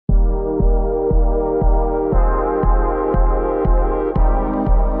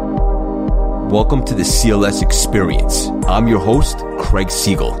Welcome to the CLS Experience. I'm your host, Craig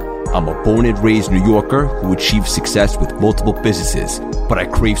Siegel. I'm a born and raised New Yorker who achieved success with multiple businesses, but I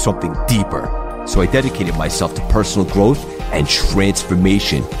crave something deeper. So I dedicated myself to personal growth and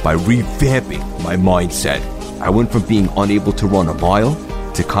transformation by revamping my mindset. I went from being unable to run a mile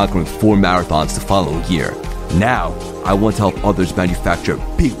to conquering 4 marathons the following year. Now, I want to help others manufacture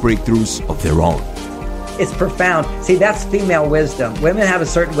big breakthroughs of their own. It's profound. See, that's female wisdom. Women have a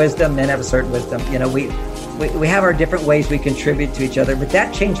certain wisdom, men have a certain wisdom. You know, we have our different ways we contribute to each other, but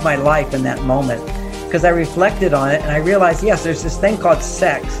that changed my life in that moment because I reflected on it and I realized, yes, there's this thing called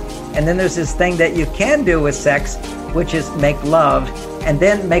sex. And then there's this thing that you can do with sex, which is make love, and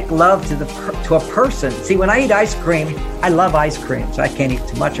then make love to a person. See, when I eat ice cream, I love ice cream, so I can't eat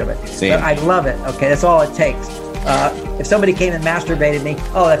too much of it. Same. But I love it. Okay, that's all it takes. If somebody came and masturbated me,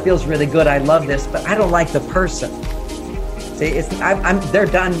 oh, that feels really good. I love this, but I don't like the person. See, they're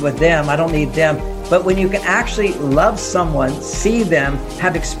done with them. I don't need them. But when you can actually love someone, see them,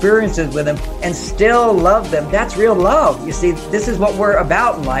 have experiences with them, and still love them, that's real love. You see, this is what we're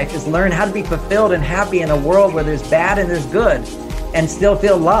about in life, is learn how to be fulfilled and happy in a world where there's bad and there's good, and still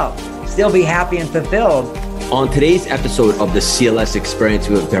feel love, still be happy and fulfilled. On today's episode of the CLS Experience,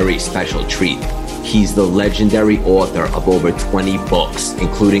 we have a very special treat. He's the legendary author of over 20 books,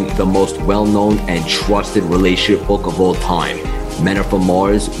 including the most well-known and trusted relationship book of all time, Men Are From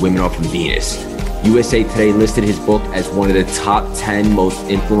Mars, Women Are From Venus. USA Today listed his book as one of the top 10 most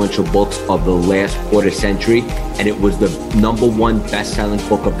influential books of the last quarter century, and it was the #1 best-selling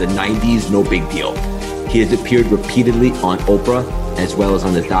book of the 90s, no big deal. He has appeared repeatedly on Oprah, as well as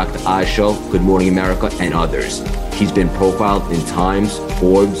on the Dr. Oz Show, Good Morning America, and others. He's been profiled in Times,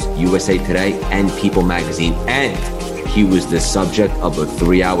 Forbes, USA Today, and People magazine, and he was the subject of a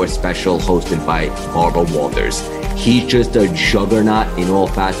 3-hour special hosted by Barbara Walters. He's just a juggernaut in all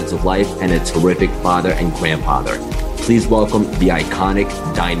facets of life and a terrific father and grandfather. Please welcome the iconic,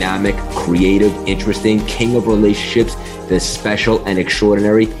 dynamic, creative, interesting king of relationships, the special and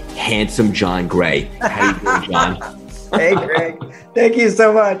extraordinary, handsome John Gray. How you doing, John? Hey, Greg. Thank you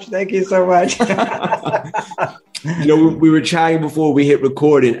so much. Thank you so much. You know, we were chatting before we hit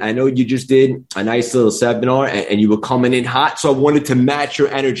record, and I know you just did a nice little seminar, and you were coming in hot, so I wanted to match your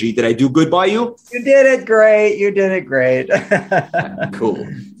energy. Did I do good by you? You did it great. You did it great. Cool.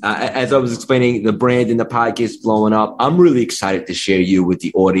 As I was explaining, the brand and the podcast blowing up. I'm really excited to share you with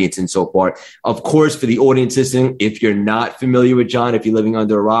the audience and so forth. Of course, for the audience listening, if you're not familiar with John, if you're living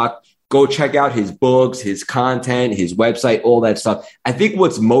under a rock, go check out his books, his content, his website, all that stuff. I think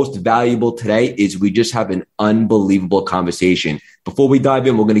what's most valuable today is we just have an unbelievable conversation. Before we dive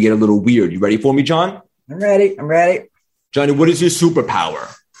in, we're going to get a little weird. You ready for me, John? I'm ready. Johnny, what is your superpower?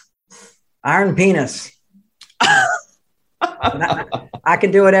 Iron penis. I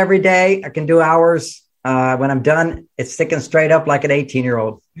can do it every day. I can do hours. When I'm done, it's sticking straight up like an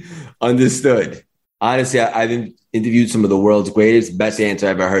 18-year-old. Understood. Honestly, I've interviewed some of the world's greatest. Best answer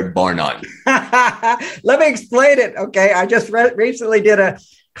I've ever heard, bar none. Let me explain it. Okay. I just recently did a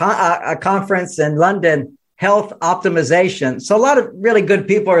conference in London, health optimization. So a lot of really good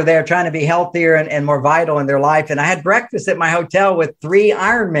people are there trying to be healthier and more vital in their life. And I had breakfast at my hotel with 3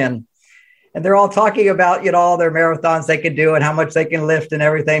 Ironmen. And they're all talking about, you know, all their marathons they can do and how much they can lift and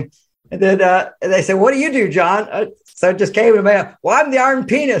everything. And then they said, "What do you do, John?" So it just came to me. Well, I'm the iron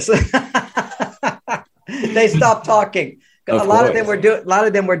penis. They stopped talking. A lot of them were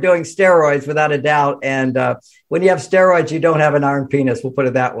doing steroids, without a doubt. And when you have steroids, you don't have an iron penis. We'll put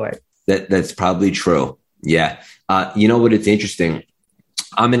it that way. That's probably true. Yeah. You know what? It's interesting.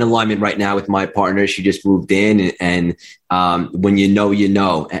 I'm in alignment right now with my partner. She just moved in, and when you know, you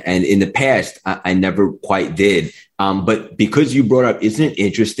know. And in the past, I never quite did. But because you brought up, isn't it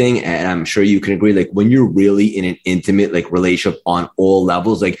interesting? And I'm sure you can agree, like when you're really in an intimate like relationship on all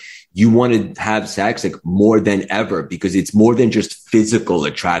levels, like you want to have sex like more than ever because it's more than just physical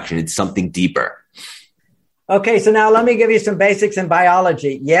attraction. It's something deeper. Okay. So now let me give you some basics in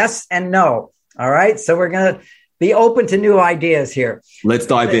biology. Yes and no. All right. So we're going to be open to new ideas here. Let's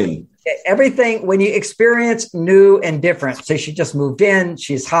dive in. Everything, when you experience new and different. So she just moved in,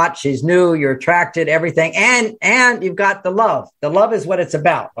 she's hot, she's new, you're attracted, everything. And you've got the love. The love is what it's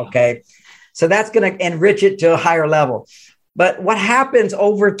about. Okay. So that's going to enrich it to a higher level. But what happens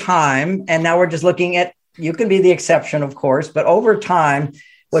over time, and now we're just looking at, you can be the exception, of course, but over time,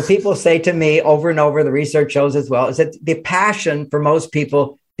 what people say to me over and over, the research shows as well, is that the passion for most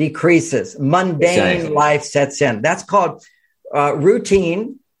people decreases. Mundane life sets in. That's called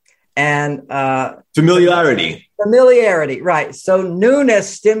routine and familiarity. Familiarity, right. So newness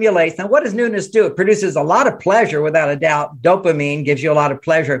stimulates. Now, what does newness do? It produces a lot of pleasure, without a doubt. Dopamine gives you a lot of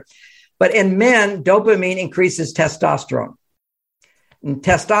pleasure. But in men, dopamine increases testosterone. And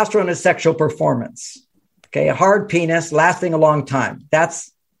testosterone is sexual performance. Okay, a hard penis lasting a long time.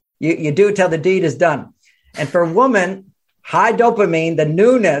 That's you do till the deed is done. And for a woman, high dopamine, the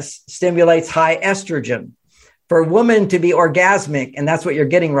newness stimulates high estrogen. For a woman to be orgasmic, and that's what you're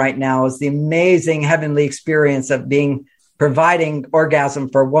getting right now, is the amazing heavenly experience of providing orgasm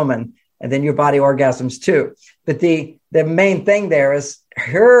for a woman, and then your body orgasms too. But the main thing there is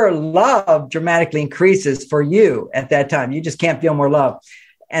her love dramatically increases for you at that time. You just can't feel more love.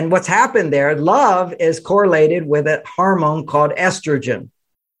 And what's happened there, love is correlated with a hormone called estrogen.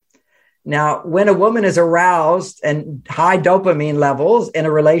 Now, when a woman is aroused and high dopamine levels in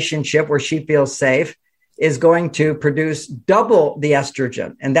a relationship where she feels safe, is going to produce double the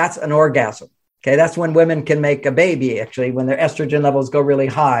estrogen. And that's an orgasm. Okay. That's when women can make a baby, actually, when their estrogen levels go really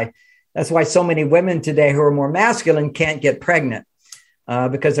high. That's why so many women today who are more masculine can't get pregnant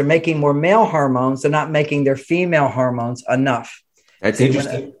because they're making more male hormones. They're not making their female hormones enough. That's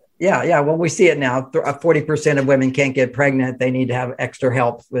interesting. Yeah. Well, we see it now. 40% of women can't get pregnant. They need to have extra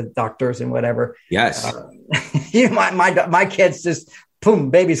help with doctors and whatever. Yes. My kids just, boom,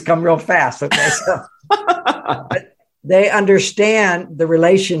 babies come real fast. Okay. So but they understand the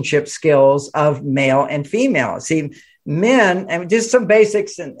relationship skills of male and female. See, men, and just some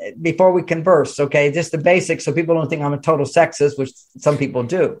basics before we converse, okay? Just the basics so people don't think I'm a total sexist, which some people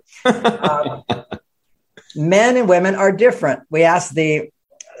do. Men and women are different. We asked the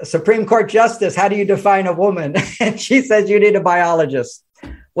Supreme Court Justice, how do you define a woman? And she says, you need a biologist.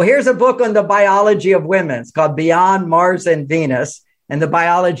 Well, here's a book on the biology of women. It's called Beyond Mars and Venus and the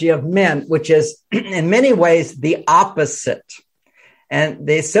Biology of Men, which is in many ways the opposite. And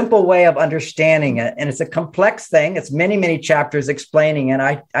the simple way of understanding it, and it's a complex thing. It's many, many chapters explaining it.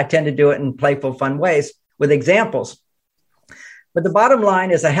 I tend to do it in playful, fun ways with examples. But the bottom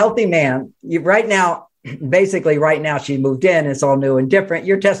line is a healthy man, right now, she moved in, it's all new and different.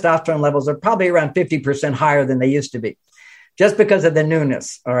 Your testosterone levels are probably around 50% higher than they used to be, just because of the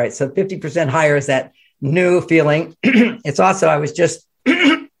newness. All right. So 50% higher is that new feeling. It's also, I was just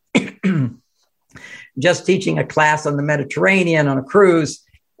teaching a class on the Mediterranean on a cruise,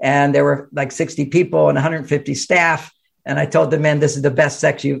 and there were like 60 people and 150 staff. And I told the men, this is the best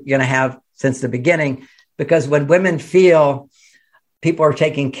sex you're going to have since the beginning, because when women feel people are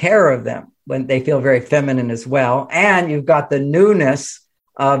taking care of them, when they feel very feminine as well, and you've got the newness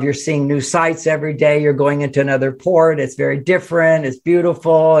of you're seeing new sights every day, you're going into another port, it's very different, it's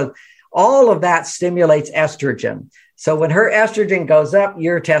beautiful. All of that stimulates estrogen. So when her estrogen goes up,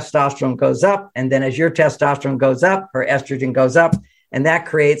 your testosterone goes up. And then as your testosterone goes up, her estrogen goes up. And that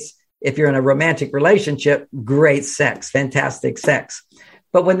creates, if you're in a romantic relationship, great sex, fantastic sex.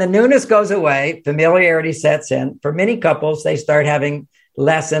 But when the newness goes away, familiarity sets in. For many couples, they start having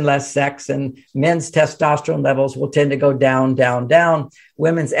less and less sex, and men's testosterone levels will tend to go down, down, down.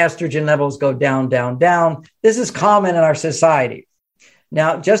 Women's estrogen levels go down, down, down. This is common in our society.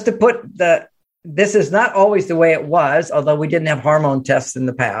 Now, just to put this is not always the way it was, although we didn't have hormone tests in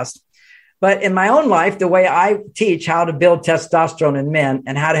the past. But in my own life, the way I teach how to build testosterone in men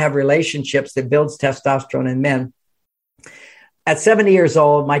and how to have relationships that builds testosterone in men, at 70 years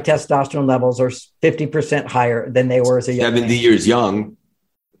old, my testosterone levels are 50% higher than they were as a young 70 man. years young.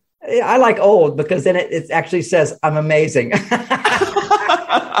 I like old because then it actually says I'm amazing.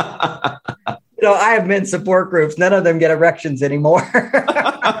 I have men's support groups. None of them get erections anymore.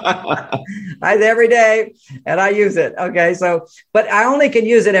 Every day, and I use it. Okay, but I only can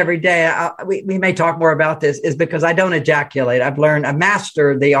use it every day. We may talk more about this, is because I don't ejaculate. I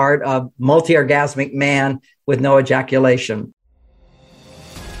mastered the art of multi-orgasmic man with no ejaculation.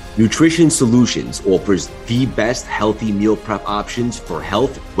 Nutrition Solutions offers the best healthy meal prep options for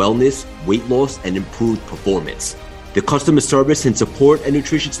health, wellness, weight loss, and improved performance. The customer service and support at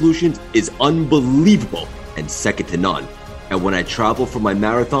Nutrition Solutions is unbelievable and second to none. And when I travel for my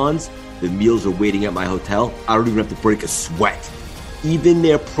marathons, the meals are waiting at my hotel. I don't even have to break a sweat. Even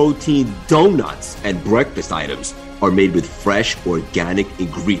their protein donuts and breakfast items are made with fresh, organic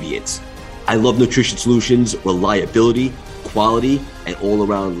ingredients. I love Nutrition Solutions' reliability, quality, and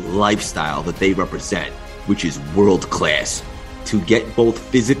all-around lifestyle that they represent, which is world-class. To get both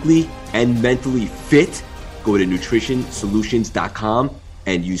physically and mentally fit, go to nutritionsolutions.com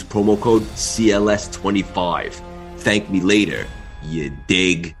and use promo code CLS25. Thank me later, you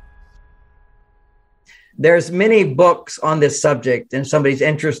dig? There's many books on this subject, and somebody's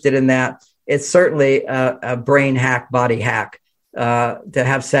interested in that. It's certainly a brain hack, body hack. To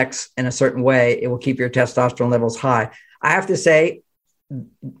have sex in a certain way, it will keep your testosterone levels high. I have to say,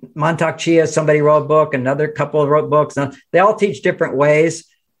 Montauk Chia, somebody wrote a book, another couple wrote books. They all teach different ways.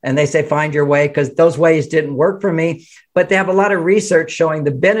 And they say, find your way, because those ways didn't work for me. But they have a lot of research showing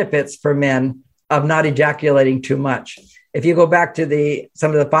the benefits for men of not ejaculating too much. If you go back to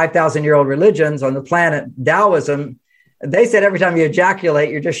some of the 5,000-year-old religions on the planet, Taoism, they said every time you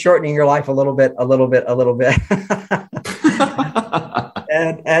ejaculate, you're just shortening your life a little bit.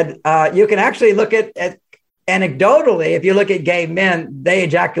 And you can actually look at anecdotally, if you look at gay men, they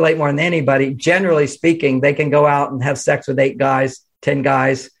ejaculate more than anybody. Generally speaking, they can go out and have sex with 8 guys, 10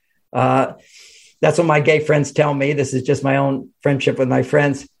 guys. That's what my gay friends tell me. This is just my own friendship with my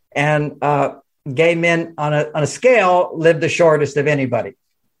friends. And gay men on a scale live the shortest of anybody.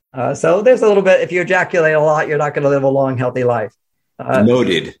 So there's a little bit, if you ejaculate a lot, you're not going to live a long, healthy life.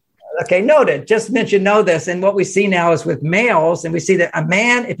 Noted. Okay, noted. Just mentioned, know this. And what we see now is with males, and we see that a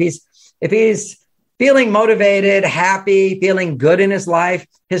man, if he's feeling motivated, happy, feeling good in his life,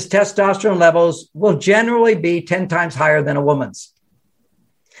 his testosterone levels will generally be 10 times higher than a woman's.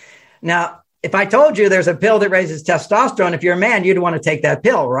 Now, if I told you there's a pill that raises testosterone, if you're a man, you'd want to take that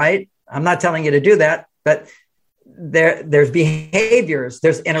pill, right? I'm not telling you to do that, but there's behaviors,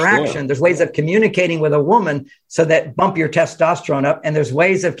 there's interaction, sure. There's ways of communicating with a woman so that bump your testosterone up. And there's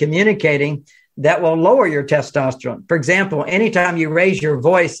ways of communicating that will lower your testosterone. For example, anytime you raise your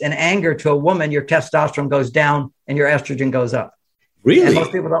voice in anger to a woman, your testosterone goes down and your estrogen goes up. Really?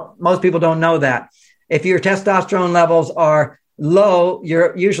 And most people don't know that. If your testosterone levels are low,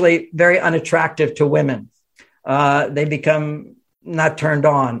 you're usually very unattractive to women. They become not turned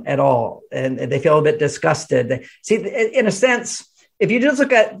on at all, and they feel a bit disgusted. See, in a sense, if you just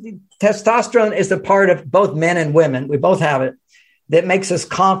look at testosterone is a part of both men and women, we both have it, that makes us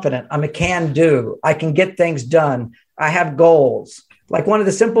confident. I'm a can-do. I can get things done. I have goals. Like one of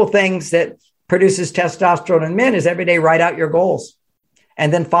the simple things that produces testosterone in men is every day write out your goals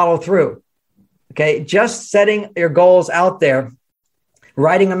and then follow through. Okay, just setting your goals out there,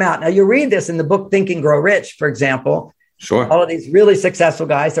 writing them out. Now, you read this in the book Think and Grow Rich, for example. Sure. All of these really successful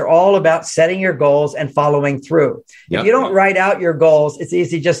guys, they're all about setting your goals and following through. Yep. If you don't write out your goals, it's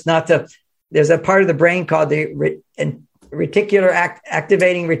easy just not to. There's a part of the brain called the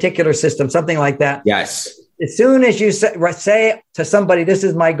activating reticular system, something like that. Yes. As soon as you say to somebody, this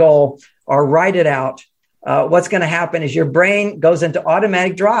is my goal, or write it out, what's going to happen is your brain goes into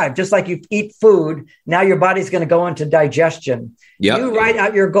automatic drive. Just like you eat food, now your body's going to go into digestion. Yep. You write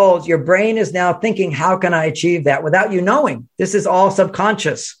out your goals. Your brain is now thinking, how can I achieve that without you knowing? This is all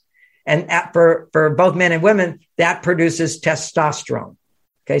subconscious. And for both men and women, that produces testosterone.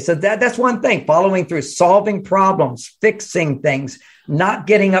 Okay, so that's one thing, following through, solving problems, fixing things, not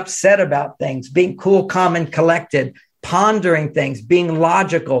getting upset about things, being cool, calm, and collected, pondering things, being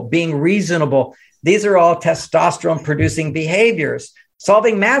logical, being reasonable. These are all testosterone-producing behaviors.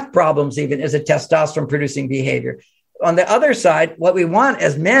 Solving math problems even is a testosterone-producing behavior. On the other side, what we want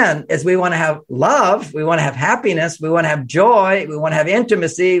as men is we want to have love, we want to have happiness, we want to have joy, we want to have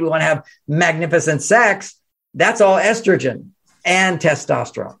intimacy, we want to have magnificent sex. That's all estrogen and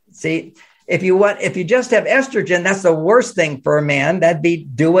testosterone. See, if you just have estrogen, that's the worst thing for a man. That'd be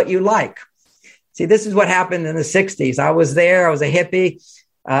do what you like. See, this is what happened in the 60s. I was there. I was a hippie.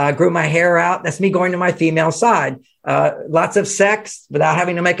 Grew my hair out. That's me going to my female side. Lots of sex without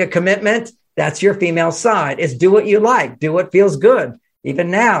having to make a commitment. That's your female side. It's do what you like. Do what feels good. Even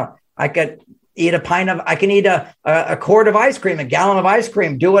now, I could eat I can eat a quart of ice cream, a gallon of ice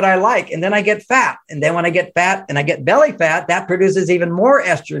cream, do what I like. And then I get fat. And then when I get fat and I get belly fat, that produces even more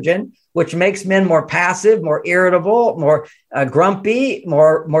estrogen, which makes men more passive, more irritable, more grumpy,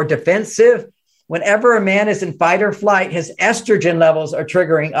 more defensive. Whenever a man is in fight or flight, his estrogen levels are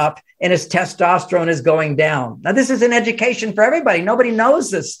triggering up and his testosterone is going down. Now, this is an education for everybody. Nobody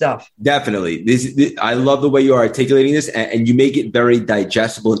knows this stuff. Definitely. This I love the way you are articulating this, and you make it very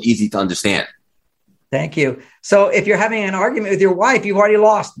digestible and easy to understand. Thank you. So if you're having an argument with your wife, you've already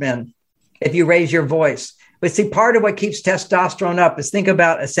lost, men, if you raise your voice. But see, part of what keeps testosterone up is think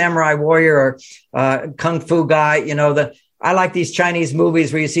about a samurai warrior or kung fu guy, I like these Chinese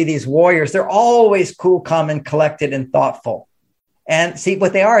movies where you see these warriors. They're always cool, calm, and collected and thoughtful. And see,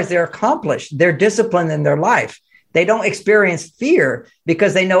 what they are is they're accomplished. They're disciplined in their life. They don't experience fear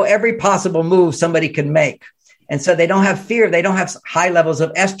because they know every possible move somebody can make. And so they don't have fear. They don't have high levels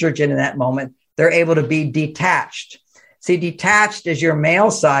of estrogen in that moment. They're able to be detached. See, detached is your male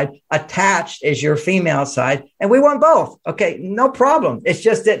side. Attached is your female side. And we want both. Okay, no problem. It's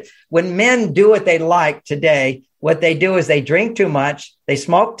just that when men do what they like today, what they do is they drink too much, they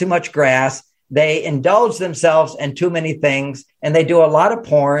smoke too much grass, they indulge themselves in too many things, and they do a lot of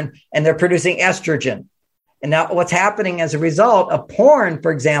porn, and they're producing estrogen. And now what's happening as a result of porn,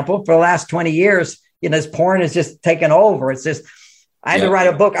 for example, for the last 20 years, this porn is just taken over. It's just I had to write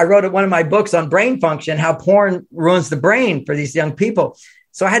a book. I wrote one of my books on brain function, how porn ruins the brain for these young people.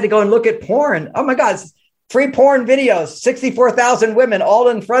 So I had to go and look at porn. Oh my God, free porn videos, 64,000 women all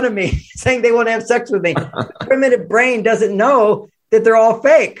in front of me saying they want to have sex with me. The primitive brain doesn't know that they're all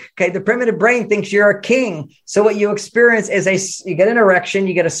fake. Okay. The primitive brain thinks you're a king. So what you experience is you get an erection,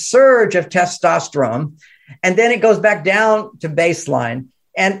 you get a surge of testosterone, and then it goes back down to baseline.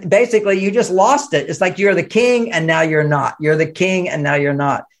 And basically you just lost it. It's like you're the king and now you're not. You're the king and now you're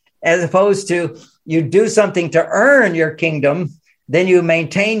not. As opposed to you do something to earn your kingdom, then you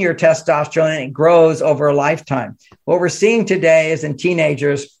maintain your testosterone and it grows over a lifetime. What we're seeing today is in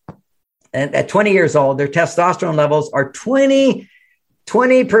teenagers, and at 20 years old, their testosterone levels are 20%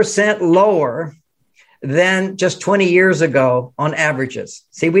 lower than just 20 years ago on averages.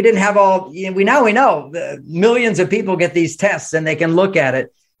 See, we didn't have we know millions of people get these tests and they can look at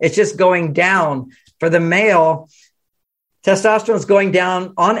it. It's just going down. For the male, testosterone is going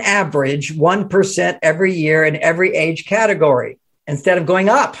down on average 1% every year in every age category, instead of going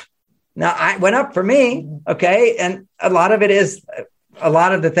up. Now, I went up for me, okay? And a lot of it is a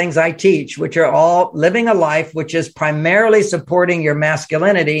lot of the things I teach, which are all living a life which is primarily supporting your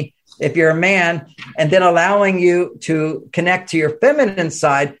masculinity if you're a man, and then allowing you to connect to your feminine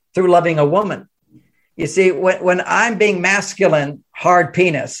side through loving a woman. You see, when I'm being masculine, hard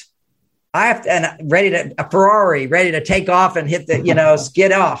penis, I have to, and a Ferrari, ready to take off and hit the,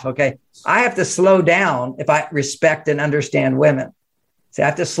 skid off. Okay. I have to slow down if I respect and understand women. So I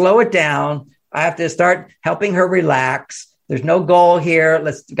have to slow it down. I have to start helping her relax. There's no goal here.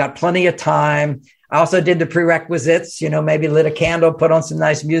 Got plenty of time. I also did the prerequisites, maybe lit a candle, put on some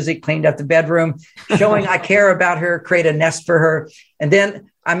nice music, cleaned up the bedroom, showing I care about her, create a nest for her. And then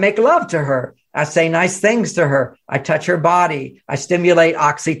I make love to her. I say nice things to her. I touch her body. I stimulate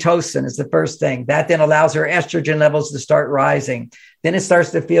oxytocin is the first thing. That then allows her estrogen levels to start rising. Then it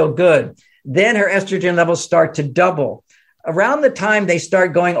starts to feel good. Then her estrogen levels start to double. Around the time they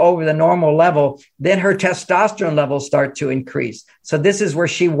start going over the normal level, then her testosterone levels start to increase. So this is where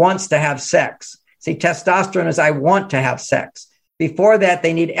she wants to have sex. See, testosterone is I want to have sex. Before that,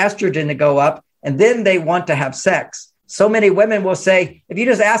 they need estrogen to go up, and then they want to have sex. So many women will say, if you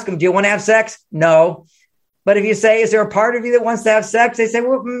just ask them, do you want to have sex? No. But if you say, is there a part of you that wants to have sex? They say,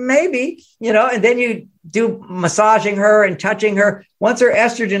 well, maybe, and then you do massaging her and touching her. Once her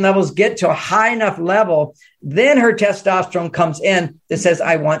estrogen levels get to a high enough level, then her testosterone comes in that says,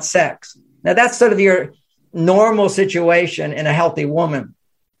 I want sex. Now, that's sort of your normal situation in a healthy woman.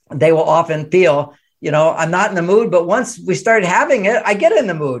 They will often feel, I'm not in the mood, but once we start having it, I get in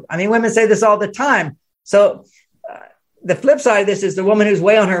the mood. I mean, women say this all the time. So the flip side of this is the woman who's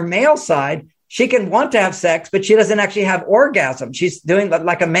way on her male side. She can want to have sex, but she doesn't actually have orgasm. She's doing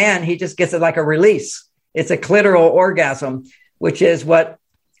like a man. He just gets it like a release. It's a clitoral orgasm, which is what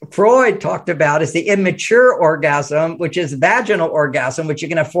Freud talked about is the immature orgasm, which is vaginal orgasm, which you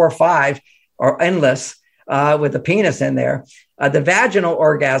can have 4 or 5 or endless with the penis in there. The vaginal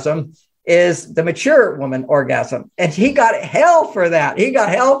orgasm is the mature woman orgasm. And he got hell for that.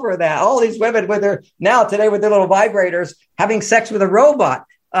 All these women today with their little vibrators having sex with a robot.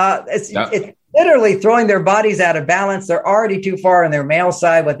 It's literally throwing their bodies out of balance. They're already too far on their male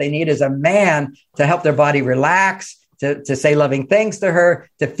side. What they need is a man to help their body relax, to say loving things to her,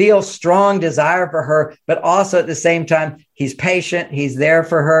 to feel strong desire for her, but also at the same time, he's patient. He's there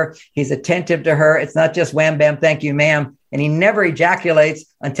for her. He's attentive to her. It's not just wham, bam, thank you, ma'am. And he never ejaculates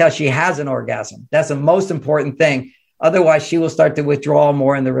until she has an orgasm. That's the most important thing. Otherwise, she will start to withdraw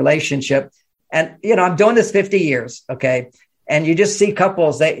more in the relationship. And, I'm doing this 50 years. Okay. And you just see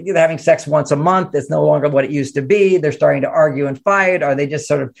couples, they're having sex once a month. It's no longer what it used to be. They're starting to argue and fight, or they just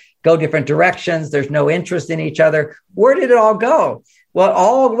sort of go different directions. There's no interest in each other. Where did it all go? Well, it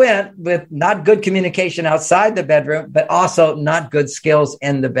all went with not good communication outside the bedroom, but also not good skills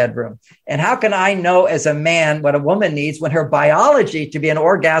in the bedroom. And how can I know as a man what a woman needs when her biology to be an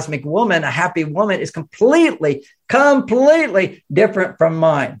orgasmic woman, a happy woman, is completely different from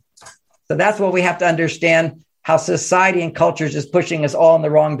mine? So that's what we have to understand, how society and cultures is pushing us all in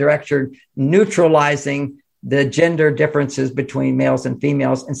the wrong direction, neutralizing the gender differences between males and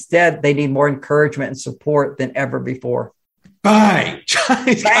females. Instead, they need more encouragement and support than ever before. Bang!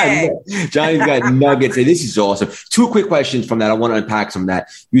 Johnny's got nuggets. And this is awesome. 2 quick questions from that. I want to unpack some of that.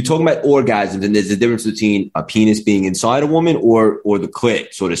 You're talking about orgasms, and there's a difference between a penis being inside a woman or the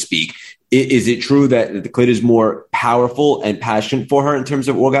clit, so to speak. Is it true that the clit is more powerful and passionate for her in terms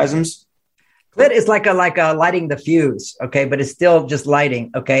of orgasms? Clit is like a lighting the fuse, okay, but it's still just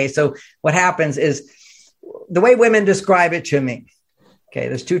lighting, okay? So what happens is the way women describe it to me, okay,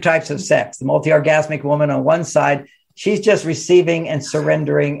 there's 2 types of sex. The multi-orgasmic woman on one side she's just receiving and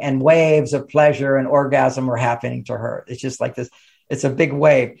surrendering, and waves of pleasure and orgasm are happening to her. It's just like this. It's a big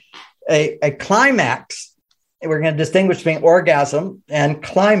wave. A climax, we're going to distinguish between orgasm and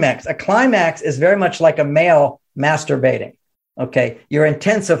climax. A climax is very much like a male masturbating. Okay. You're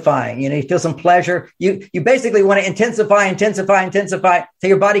intensifying, you feel some pleasure. You basically want to intensify till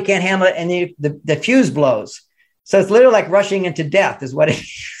your body can't handle it. And the fuse blows. So it's literally like rushing into death is what it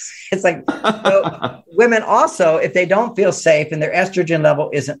is. It's like, so women also, if they don't feel safe and their estrogen level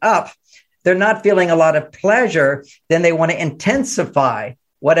isn't up, they're not feeling a lot of pleasure, then they want to intensify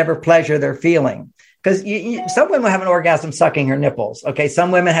whatever pleasure they're feeling. Because some women have an orgasm sucking her nipples. Okay.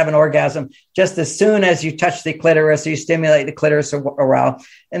 Some women have an orgasm just as soon as you touch the clitoris, or you stimulate the clitoris a while.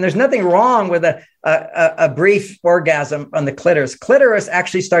 And there's nothing wrong with a brief orgasm on the clitoris. Clitoris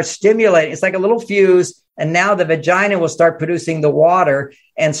actually starts stimulating. It's like a little fuse. And now the vagina will start producing the water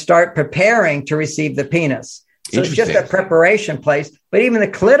and start preparing to receive the penis. So it's just a preparation place. But even the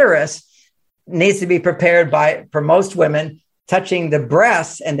clitoris needs to be prepared for most women, touching the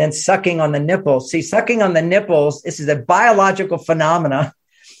breasts and then sucking on the nipples. See, sucking on the nipples, this is a biological phenomena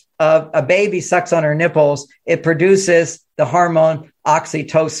of a baby sucks on her nipples. It produces the hormone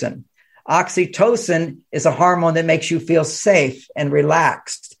oxytocin. Oxytocin is a hormone that makes you feel safe and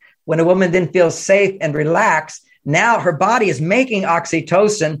relaxed. When a woman then feels safe and relaxed, now her body is making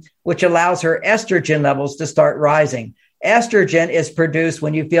oxytocin, which allows her estrogen levels to start rising. Estrogen is produced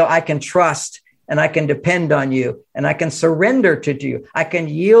when you feel I can trust and I can depend on you and I can surrender to you. I can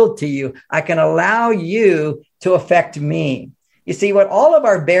yield to you. I can allow you to affect me. You see what all of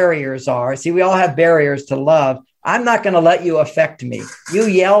our barriers are. See, we all have barriers to love. I'm not going to let you affect me. You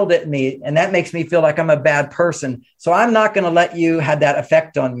yelled at me and that makes me feel like I'm a bad person. So I'm not going to let you have that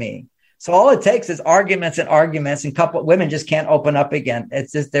effect on me. So all it takes is arguments, and women just can't open up again.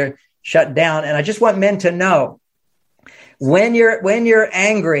 It's just they're shut down. And I just want men to know, when you're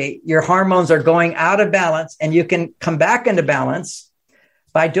angry, your hormones are going out of balance, and you can come back into balance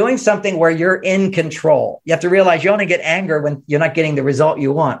by doing something where you're in control. You have to realize you only get anger when you're not getting the result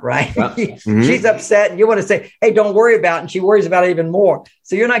you want, right? Yeah. Mm-hmm. She's upset and you want to say, hey, don't worry about it. And she worries about it even more.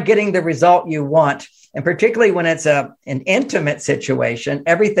 So you're not getting the result you want. And particularly when it's an intimate situation,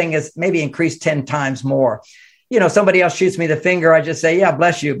 everything is maybe increased 10 times more. Somebody else shoots me the finger. I just say, yeah,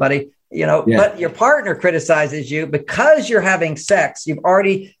 bless you, buddy. But your partner criticizes you because you're having sex. You've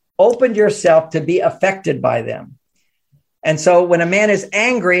already opened yourself to be affected by them. And so when a man is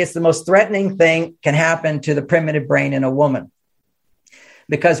angry, it's the most threatening thing can happen to the primitive brain in a woman.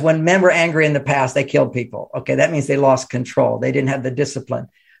 Because when men were angry in the past, they killed people. Okay, that means they lost control. They didn't have the discipline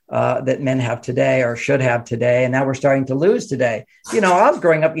that men have today or should have today. And now we're starting to lose today. I was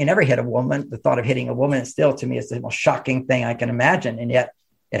growing up, you never hit a woman. The thought of hitting a woman still, to me, is the most shocking thing I can imagine. And yet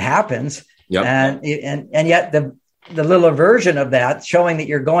it happens. Yep. And yet the little version of that, showing that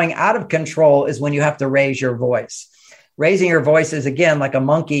you're going out of control, is when you have to raise your voice. Raising your voice is, again, like a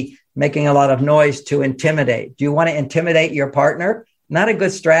monkey making a lot of noise to intimidate. Do you want to intimidate your partner? Not a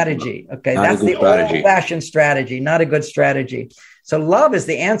good strategy. Okay. That's the old-fashioned strategy, not a good strategy. So love is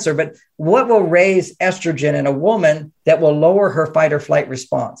the answer, but what will raise estrogen in a woman that will lower her fight or flight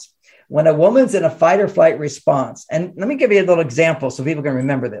response? When a woman's in a fight or flight response, and let me give you a little example so people can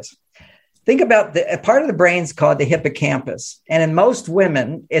remember this. Think about a part of the brain's called the hippocampus. And in most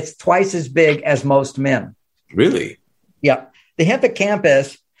women, it's twice as big as most men. Really? Yeah. The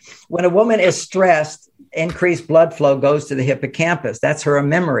hippocampus, when a woman is stressed, increased blood flow goes to the hippocampus. That's her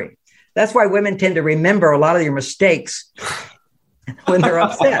memory. That's why women tend to remember a lot of your mistakes when they're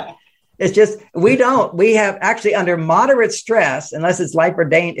upset. It's just, we don't. We have actually, under moderate stress, unless it's life or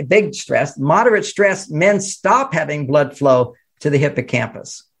big stress, moderate stress, men stop having blood flow to the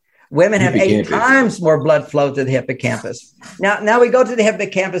hippocampus. Women have 8 times more blood flow to the hippocampus. Now we go to the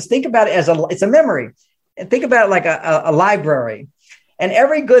hippocampus. Think about it as it's a memory. And think about it like a library. And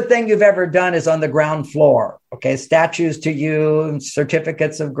every good thing you've ever done is on the ground floor. Okay, statues to you, and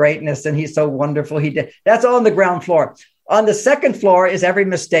certificates of greatness, and he's so wonderful. He did. That's all on the ground floor. On the second floor is every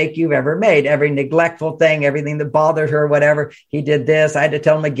mistake you've ever made, every neglectful thing, everything that bothered her, whatever. He did this. I had to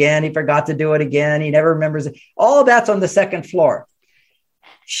tell him again. He forgot to do it again. He never remembers it. All that's on the second floor.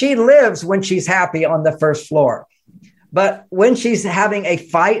 She lives when she's happy on the first floor. But when she's having a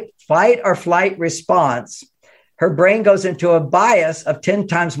fight or flight response, her brain goes into a bias of 10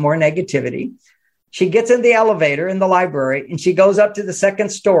 times more negativity. She gets in the elevator in the library and she goes up to the second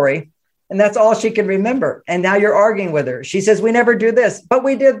story. And that's all she can remember. And now you're arguing with her. She says, we never do this, but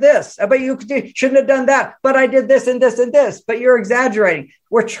we did this. But you shouldn't have done that. But I did this and this and this. But you're exaggerating.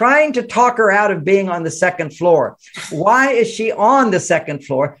 We're trying to talk her out of being on the second floor. Why is she on the second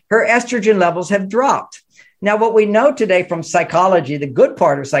floor? Her estrogen levels have dropped. Now, what we know today from psychology, the good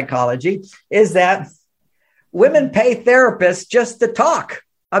part of psychology, is that women pay therapists just to talk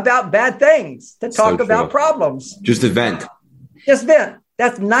about bad things, to talk about problems. Just to vent. Just vent.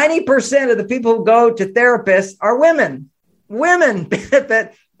 That's 90% of the people who go to therapists are women. Women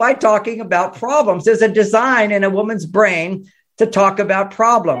benefit by talking about problems. There's a design in a woman's brain to talk about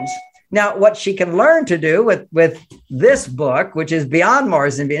problems. Now, what she can learn to do with this book, which is Beyond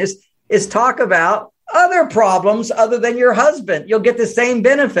Mars and Venus, is talk about other problems other than your husband. You'll get the same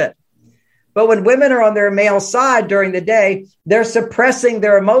benefit. But when women are on their male side during the day, they're suppressing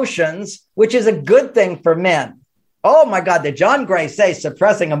their emotions, which is a good thing for men. Oh my God, did John Gray say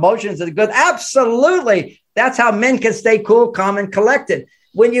suppressing emotions is good? Absolutely. That's how men can stay cool, calm, and collected.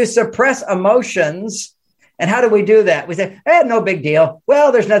 When you suppress emotions, and how do we do that? We say, no big deal.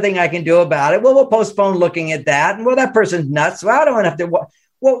 Well, there's nothing I can do about it. Well, we'll postpone looking at that. And well, that person's nuts. Well, I don't have to. Well,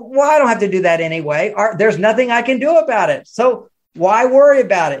 I don't have to do that anyway. There's nothing I can do about it. So why worry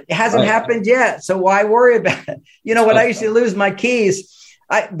about it? It hasn't happened yet. So why worry about it? You know, when I used to lose my keys,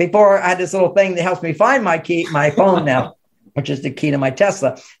 before I had this little thing that helps me find my phone now, which is the key to my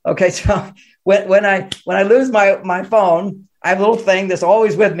Tesla. Okay. So when I lose my phone, I have a little thing that's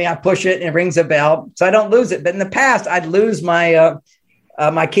always with me. I push it and it rings a bell, so I don't lose it. But in the past, I'd lose my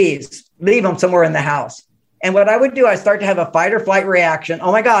keys, leave them somewhere in the house. And what I would do, I start to have a fight or flight reaction.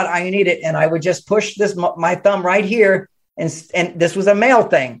 Oh my God, I need it. And I would just push my thumb right here. And this was a male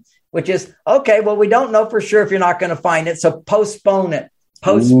thing, which is, okay, well, we don't know for sure if you're not going to find it. So postpone it.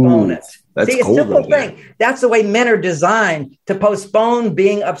 Postpone it. That's See, a simple thing. That's the way men are designed, to postpone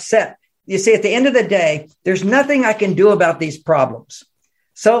being upset. You see, at the end of the day, there's nothing I can do about these problems.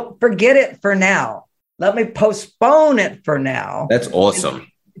 So forget it for now. Let me postpone it for now. That's awesome.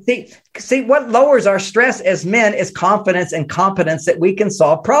 See, what lowers our stress as men is confidence and competence that we can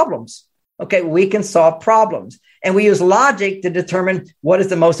solve problems. Okay, we can solve problems. And we use logic to determine what is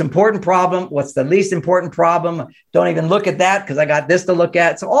the most important problem, what's the least important problem. Don't even look at that because I got this to look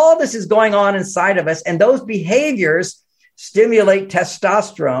at. So all this is going on inside of us. And those behaviors stimulate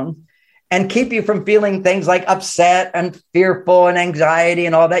testosterone and keep you from feeling things like upset and fearful and anxiety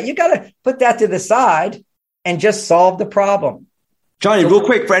and all that. You got to put that to the side and just solve the problem. Johnny, real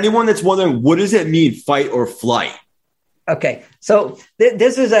quick, for anyone that's wondering, what does it mean, fight or flight? Okay, so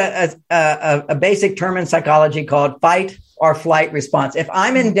this is a basic term in psychology called fight or flight response. If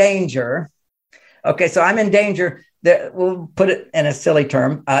I'm in danger, okay, so I'm in danger, we'll put it in a silly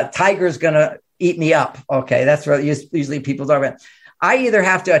term, tiger's going to eat me up. Okay, that's what usually people talk about. I either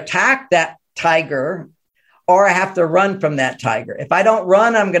have to attack that tiger or I have to run from that tiger. If I don't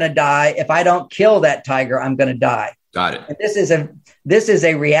run, I'm going to die. If I don't kill that tiger, I'm going to die. Got it. And this is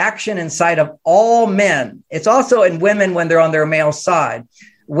a reaction inside of all men. It's also in women when they're on their male side.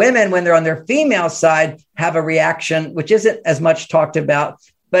 Women, when they're on their female side, have a reaction, which isn't as much talked about,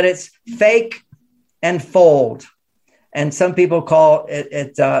 but it's fake and fold. And some people call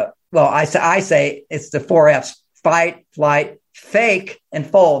it I say it's the 4 F's: fight, flight, fake, and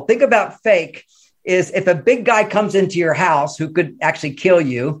fold. Think about fake is if a big guy comes into your house who could actually kill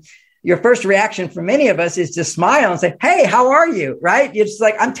you, your first reaction for many of us is to smile and say, hey, how are you? Right? You're just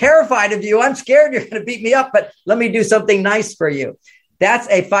like, I'm terrified of you. I'm scared you're going to beat me up, but let me do something nice for you. That's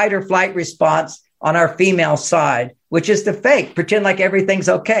a fight or flight response on our female side, which is to fake, pretend like everything's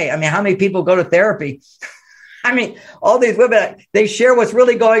okay. I mean, how many people go to therapy? I mean, all these women, they share what's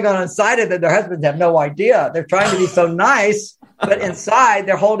really going on inside of them. Their husbands have no idea. They're trying to be so nice, but inside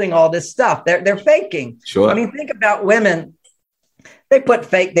they're holding all this stuff. They're faking. Sure. I mean, think about women. They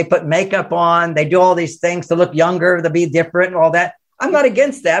put makeup on, they do all these things to look younger, to be different and all that. I'm not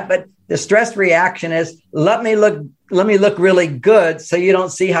against that, but the stress reaction is let me look really good so you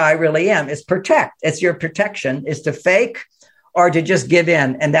don't see how I really am. It's protect. It's your protection is to fake or to just give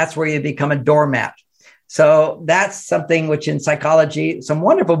in. And that's where you become a doormat. So that's something which in psychology, some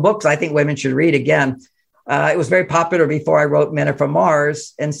wonderful books I think women should read again. It was very popular before I wrote Men Are From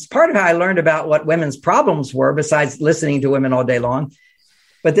Mars. And it's part of how I learned about what women's problems were, besides listening to women all day long.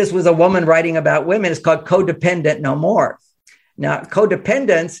 But this was a woman writing about women. It's called Codependent No More. Now,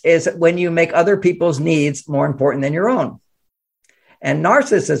 codependence is when you make other people's needs more important than your own. And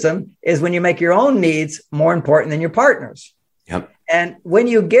narcissism is when you make your own needs more important than your partner's. Yep. And when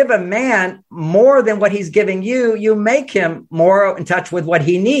you give a man more than what he's giving you, you make him more in touch with what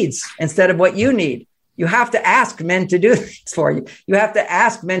he needs instead of what you need. You have to ask men to do things for you. You have to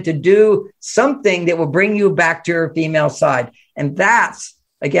ask men to do something that will bring you back to your female side. And that's,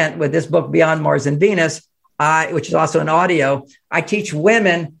 again, with this book, Beyond Mars and Venus, which is also an audio, I teach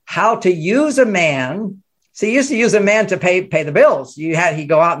women how to use a man. So you used to use a man to pay the bills. He'd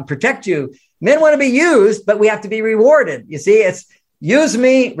go out and protect you. Men want to be used, but we have to be rewarded. You see, it's use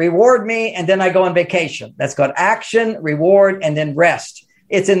me, reward me, and then I go on vacation. That's called action, reward, and then rest.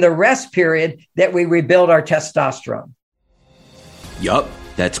 It's in the rest period that we rebuild our testosterone. Yup,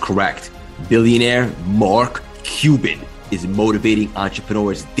 that's correct. Billionaire Mark Cuban is motivating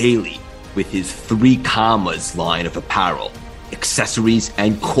entrepreneurs daily with his 3 Commas line of apparel, accessories,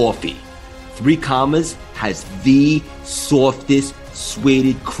 and coffee. 3 Commas has the softest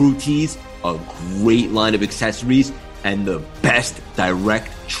suede crew tees, a great line of accessories, and the best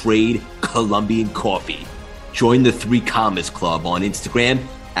direct trade Colombian coffee. Join the 3 Commas Club on Instagram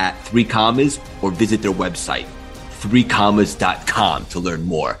at 3 Commas or visit their website, 3commas.com to learn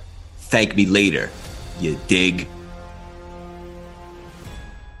more. Thank me later. You dig?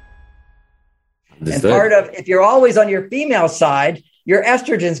 And part of, if you're always on your female side, your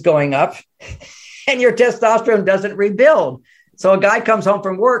estrogen's going up and your testosterone doesn't rebuild. So a guy comes home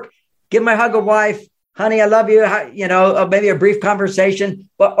from work, give him a hug, a wife, honey, I love you. Maybe a brief conversation,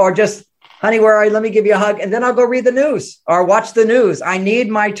 or just, honey, where are you? Let me give you a hug. And then I'll go read the news or watch the news. I need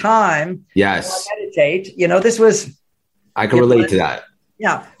my time. Yes. To meditate. I can relate to that.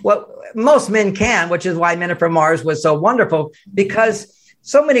 Yeah. Well, most men can, which is why Men Are From Mars was so wonderful, because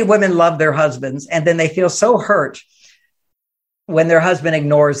so many women love their husbands and then they feel so hurt when their husband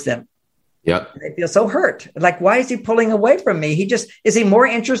ignores them. Yep. They feel so hurt. Like, why is he pulling away from me? Is he more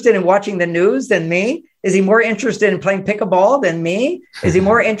interested in watching the news than me? Is he more interested in playing pickleball than me? Is he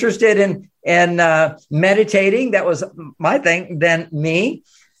more interested in meditating? That was my thing, than me.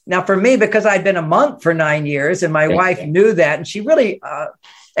 Now, for me, because I'd been a monk for 9 years and my wife knew that, and she really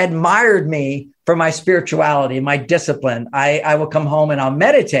admired me for my spirituality, my discipline. I will come home and I'll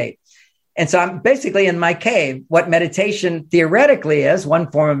meditate. And so I'm basically in my cave. What meditation theoretically is,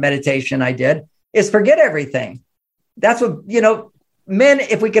 one form of meditation I did, is forget everything. That's what, men,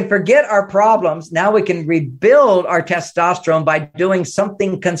 if we can forget our problems, now we can rebuild our testosterone by doing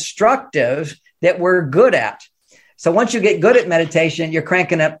something constructive that we're good at. So once you get good at meditation, you're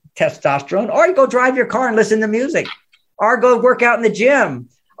cranking up testosterone, or you go drive your car and listen to music, or go work out in the gym,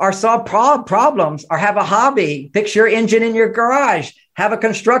 or solve problems, or have a hobby, fix your engine in your garage, have a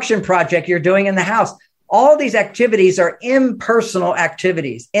construction project you're doing in the house. All these activities are impersonal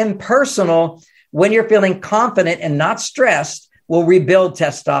activities. Impersonal, when you're feeling confident and not stressed, will rebuild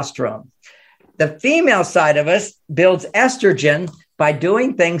testosterone. The female side of us builds estrogen by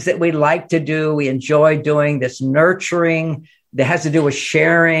doing things that we like to do. We enjoy doing this nurturing that has to do with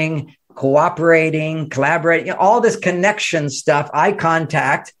sharing, cooperating, collaborating, all this connection stuff, eye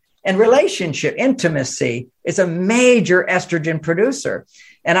contact, and relationship, intimacy is a major estrogen producer.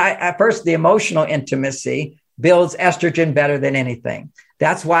 And I first, the emotional intimacy builds estrogen better than anything.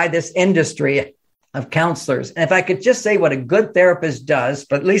 That's why this industry of counselors, and if I could just say what a good therapist does,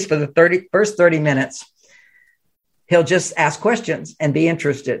 but at least for the first 30 minutes, he'll just ask questions and be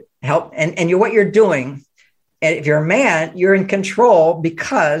interested, help. And what you're doing, and if you're a man, you're in control,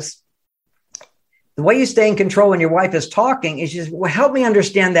 because the way you stay in control when your wife is talking is just, well, help me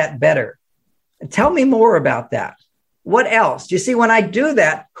understand that better. Tell me more about that. What else? You see, when I do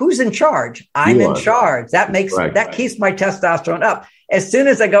that, who's in charge? I'm in charge. That keeps my testosterone up. As soon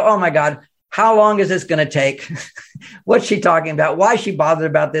as I go, oh my God, how long is this going to take? What's she talking about? Why is she bothered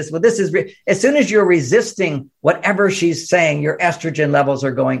about this? Well, as soon as you're resisting whatever she's saying, your estrogen levels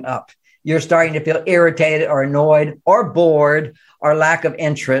are going up. You're starting to feel irritated or annoyed or bored or lack of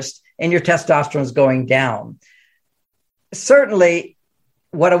interest, and your testosterone is going down. Certainly,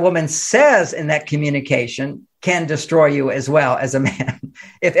 what a woman says in that communication can destroy you as well as a man.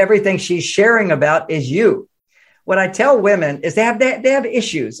 If everything she's sharing about is you. What I tell women is they have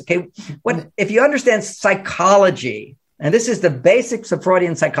issues. Okay, if you understand psychology, and this is the basics of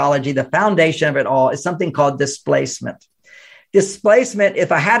Freudian psychology, the foundation of it all is something called displacement. Displacement,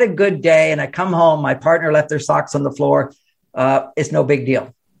 if I had a good day and I come home, my partner left their socks on the floor, it's no big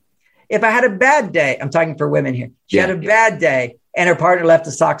deal. If I had a bad day, I'm talking for women here. She had a bad day and her partner left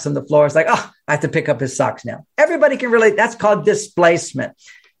the socks on the floor. It's like, oh, I have to pick up his socks now. Everybody can relate. That's called displacement.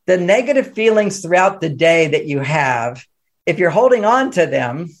 The negative feelings throughout the day that you have, if you're holding on to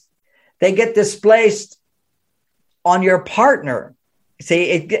them, they get displaced on your partner.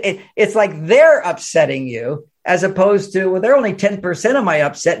 See, it's like they're upsetting you, as opposed to, well, they're only 10% of my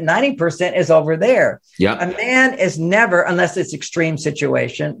upset, 90% is over there. Yeah. A man is never, unless it's extreme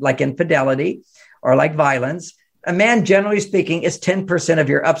situation, like infidelity or like violence, a man, generally speaking, is 10% of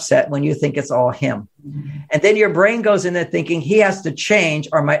your upset when you think it's all him. Mm-hmm. And then your brain goes into thinking he has to change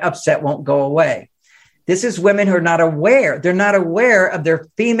or my upset won't go away. This is women who are not aware. They're not aware of their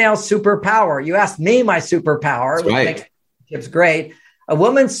female superpower. You asked me my superpower, which makes relationships great. A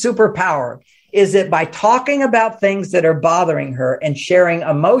woman's superpower is that by talking about things that are bothering her and sharing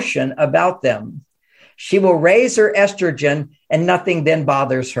emotion about them, she will raise her estrogen and nothing then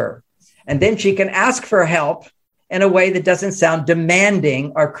bothers her. And then she can ask for help in a way that doesn't sound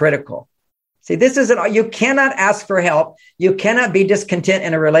demanding or critical. See, you cannot ask for help. You cannot be discontent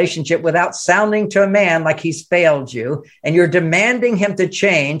in a relationship without sounding to a man like he's failed you and you're demanding him to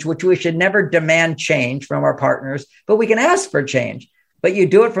change, which we should never demand change from our partners, but we can ask for change. But you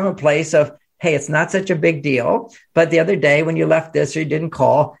do it from a place of, hey, it's not such a big deal. But the other day when you left this or you didn't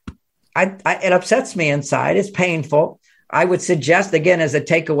call, it upsets me inside. It's painful. I would suggest, again, as a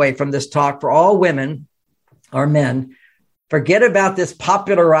takeaway from this talk for all women or men, forget about this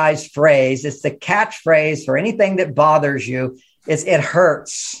popularized phrase. It's the catchphrase for anything that bothers you. It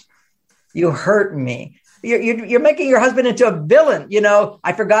hurts. You hurt me. You're making your husband into a villain.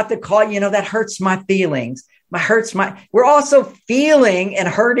 I forgot to call you. That hurts my feelings. We're also feeling and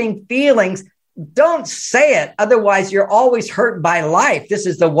hurting feelings. Don't say it. Otherwise, you're always hurt by life. This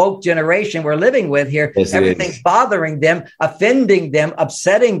is the woke generation we're living with here. Yes, everything's bothering them, offending them,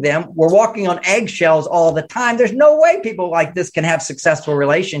 upsetting them. We're walking on eggshells all the time. There's no way people like this can have successful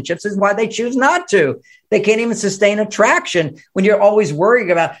relationships. This is why they choose not to. They can't even sustain attraction when you're always worrying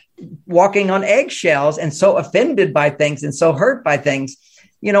about walking on eggshells and so offended by things and so hurt by things.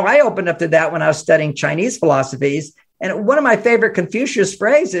 I opened up to that when I was studying Chinese philosophies. And one of my favorite Confucius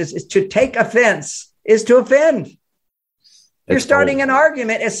phrases is to take offense is to offend. You're starting an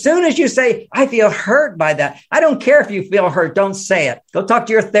argument. As soon as you say, I feel hurt by that. I don't care if you feel hurt. Don't say it. Go talk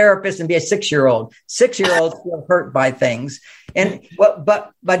to your therapist and be a 6-year-old. 6-year-olds feel hurt by things.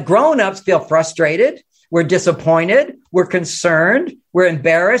 But grown-ups feel frustrated. We're disappointed. We're concerned. We're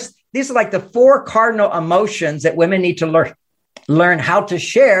embarrassed. These are like the 4 cardinal emotions that women need to learn how to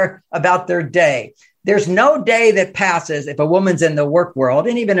share about their day. There's no day that passes if a woman's in the work world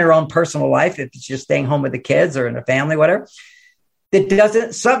and even in her own personal life, if it's just staying home with the kids or in a family, whatever,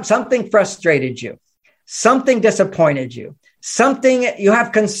 that something frustrated you, something disappointed you, something you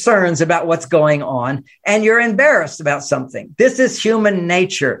have concerns about what's going on, and you're embarrassed about something. This is human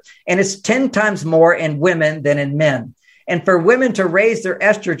nature, and it's 10 times more in women than in men. And for women to raise their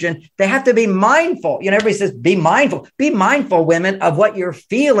estrogen, they have to be mindful. Everybody says, be mindful. Be mindful, women, of what you're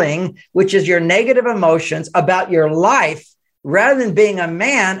feeling, which is your negative emotions about your life, rather than being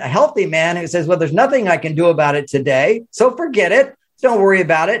a healthy man who says, well, there's nothing I can do about it today. So forget it. Don't worry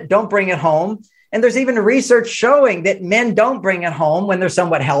about it. Don't bring it home. And there's even research showing that men don't bring it home when they're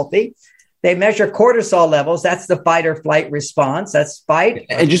somewhat healthy. They measure cortisol levels. That's the fight or flight response. That's fight.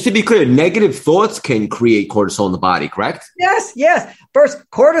 And just to be clear, negative thoughts can create cortisol in the body, correct? Yes. First,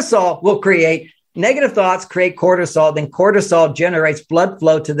 cortisol will create negative thoughts, create cortisol. Then cortisol generates blood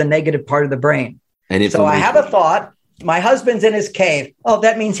flow to the negative part of the brain. So I have a thought. My husband's in his cave. Oh,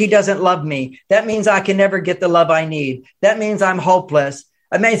 that means he doesn't love me. That means I can never get the love I need. That means I'm hopeless.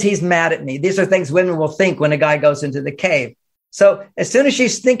 It means he's mad at me. These are things women will think when a guy goes into the cave. So as soon as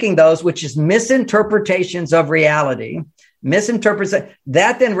she's thinking those, which is misinterpretations of reality,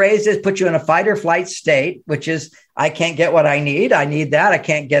 that then puts you in a fight or flight state, which is, I can't get what I need. I need that. I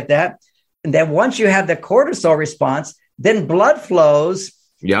can't get that. And then once you have the cortisol response, then blood flows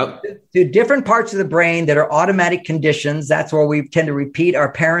to different parts of the brain that are automatic conditions. That's where we tend to repeat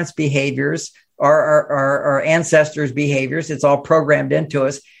our parents' behaviors, our ancestors' behaviors. It's all programmed into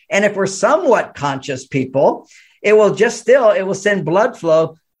us. And if we're somewhat conscious people, it will send blood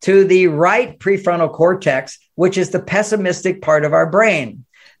flow to the right prefrontal cortex, which is the pessimistic part of our brain.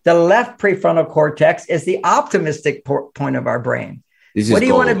 The left prefrontal cortex is the optimistic point of our brain. What do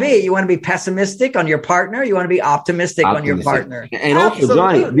you want to be? You want to be pessimistic on your partner? You want to be optimistic on your partner? And also,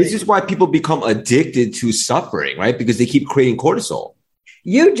 Johnny, this is why people become addicted to suffering, right? Because they keep creating cortisol.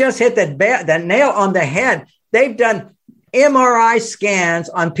 You just hit that nail on the head. They've done MRI scans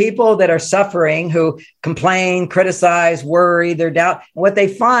on people that are suffering, who complain, criticize, worry, their doubt. And what they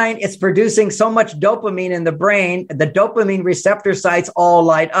find, it's producing so much dopamine in the brain. The dopamine receptor sites all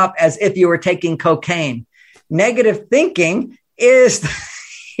light up as if you were taking cocaine. Negative thinking is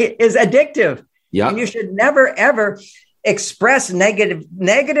addictive. Yeah. And you should never, ever express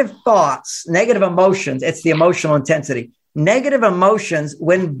negative thoughts, negative emotions. It's the emotional intensity. Negative emotions,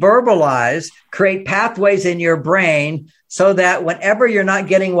 when verbalized, create pathways in your brain so that whenever you're not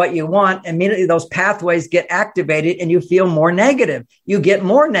getting what you want, immediately those pathways get activated and you feel more negative. You get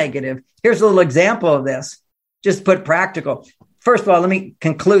more negative. Here's a little example of this. Just put practical. First of all, let me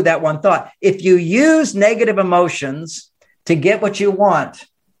conclude that one thought. If you use negative emotions to get what you want,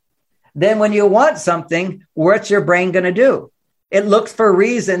 then when you want something, what's your brain going to do? It looks for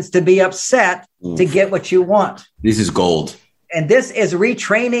reasons to be upset to get what you want. This is gold. And this is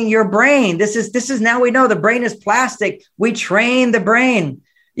retraining your brain. This is now we know the brain is plastic. We train the brain.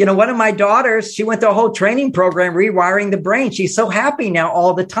 You know, one of my daughters, she went through a whole training program, rewiring the brain. She's so happy now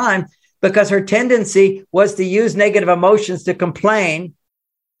all the time because her tendency was to use negative emotions to complain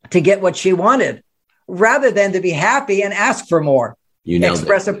to get what she wanted rather than to be happy and ask for more.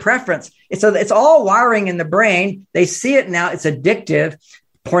 Express a preference. It's all wiring in the brain. They see it now. It's addictive.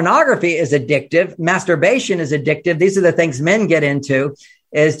 Pornography is addictive. Masturbation is addictive. These are the things men get into,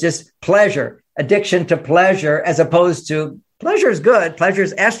 is just pleasure, addiction to pleasure, as opposed to pleasure is good. Pleasure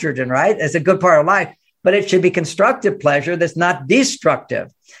is estrogen, right? It's a good part of life, but it should be constructive pleasure that's not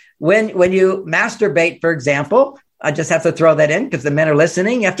destructive. When you masturbate, for example, I just have to throw that in because the men are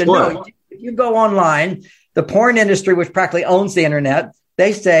listening. You have to know, if you go online, the porn industry, which practically owns the internet,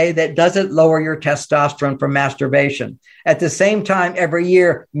 they say that doesn't lower your testosterone from masturbation. At the same time, every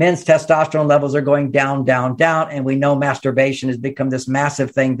year, men's testosterone levels are going down, down, down. And we know masturbation has become this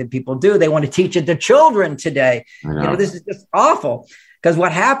massive thing that people do. They want to teach it to children today. This is just awful because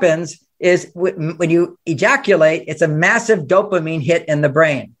what happens is when you ejaculate, it's a massive dopamine hit in the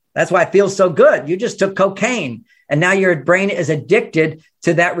brain. That's why it feels so good. You just took cocaine and now your brain is addicted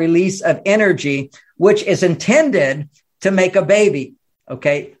to that release of energy, which is intended to make a baby.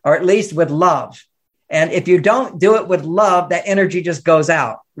 Okay. Or at least with love. And if you don't do it with love, that energy just goes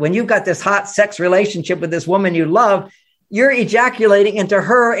out. When you've got this hot sex relationship with this woman you love, you're ejaculating into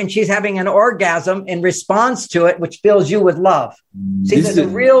her and she's having an orgasm in response to it, which fills you with love. See, there's a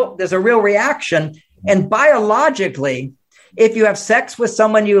real reaction. And biologically, if you have sex with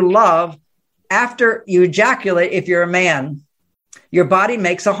someone you love, after you ejaculate, if you're a man, your body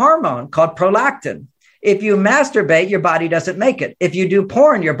makes a hormone called prolactin. If you masturbate, your body doesn't make it. If you do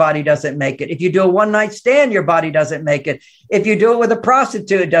porn, your body doesn't make it. If you do a one-night stand, your body doesn't make it. If you do it with a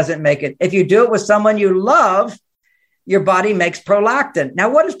prostitute, it doesn't make it. If you do it with someone you love, your body makes prolactin. Now,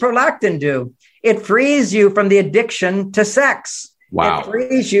 what does prolactin do? It frees you from the addiction to sex. Wow. It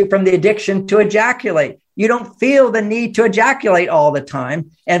frees you from the addiction to ejaculate. You don't feel the need to ejaculate all the time.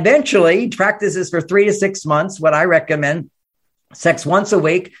 And eventually, practice this for 3 to 6 months. What I recommend, sex once a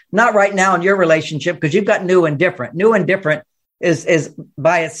week, not right now in your relationship, because you've got new and different. New and different is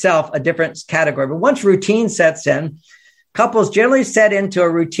by itself a different category. But once routine sets in, couples generally set into a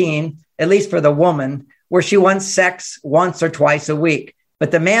routine, at least for the woman, where she wants sex once or twice a week.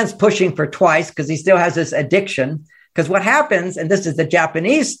 But the man's pushing for twice because he still has this addiction. Because what happens, and this is the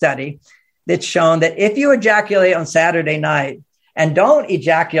Japanese study that's shown that if you ejaculate on Saturday night and don't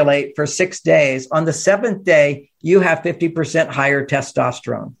ejaculate for 6 days, on the 7th day, you have 50% higher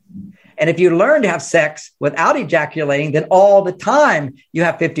testosterone. And if you learn to have sex without ejaculating, then all the time you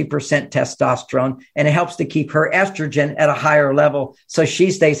have 50% testosterone, and it helps to keep her estrogen at a higher level. So she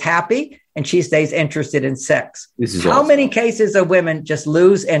stays happy and she stays interested in sex. How many cases of women just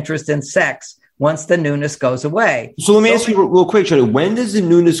lose interest in sex once the newness goes away? So let me ask you real quick, Charlie, when does the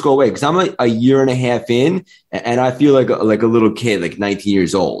newness go away? Because I'm a year and a half in and I feel like a little kid, like 19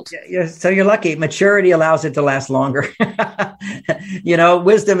 years old. Yeah, so you're lucky. Maturity allows it to last longer.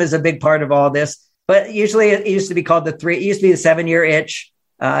 Wisdom is a big part of all this, but usually it used to be called it used to be the 7-year itch.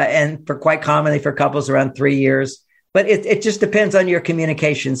 And for quite commonly for couples around 3 years, but it just depends on your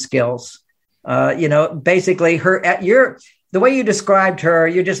communication skills. Basically the way you described her,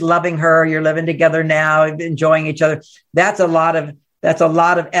 you're just loving her. You're living together now, enjoying each other. That's a lot of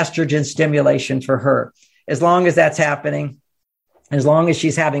estrogen stimulation for her. As long as that's happening, as long as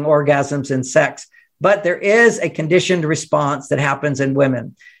she's having orgasms and sex. But there is a conditioned response that happens in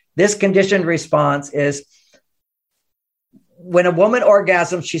women. This conditioned response is when a woman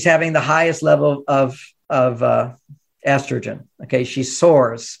orgasms, she's having the highest level of estrogen. Okay, she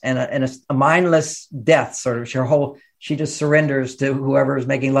soars and a mindless death, sort of. She just surrenders to whoever is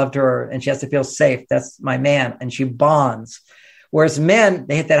making love to her, and she has to feel safe. That's my man, and she bonds. Whereas men,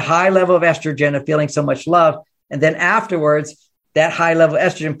 they hit that high level of estrogen of feeling so much love, and then afterwards, that high level of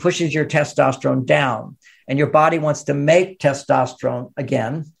estrogen pushes your testosterone down, and your body wants to make testosterone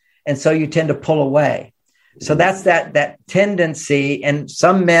again, and so you tend to pull away. So that's that tendency, and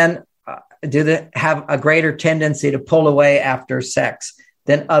some men have a greater tendency to pull away after sex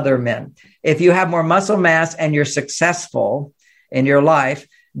than other men. If you have more muscle mass and you're successful in your life,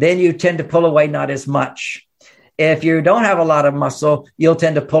 then you tend to pull away not as much. If you don't have a lot of muscle, you'll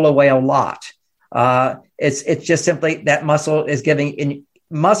tend to pull away a lot. It's just simply that muscle is giving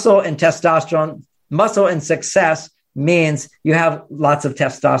muscle and testosterone. Muscle and success means you have lots of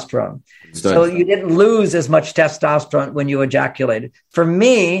testosterone. So you didn't lose as much testosterone when you ejaculated. For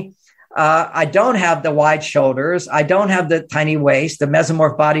me, I don't have the wide shoulders. I don't have the tiny waist. The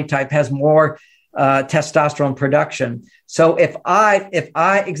mesomorph body type has more testosterone production. So if I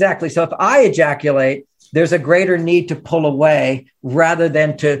ejaculate, there's a greater need to pull away rather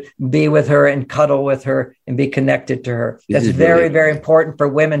than to be with her and cuddle with her and be connected to her. That's very, very important for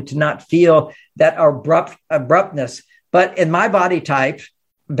women to not feel that abruptness. But in my body type,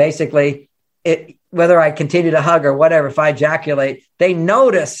 basically, whether I continue to hug or whatever, if I ejaculate, they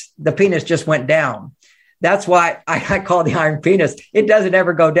notice the penis just went down. That's why I call the iron penis. It doesn't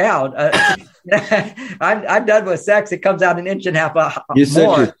ever go down. I'm done with sex. It comes out an inch and a half You're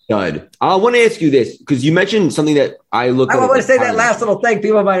more. Such a stud. I want to ask you this, because you mentioned something that I want to say that last little thing.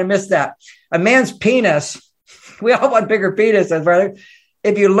 People might have missed that. A man's penis, we all want bigger penises, brother.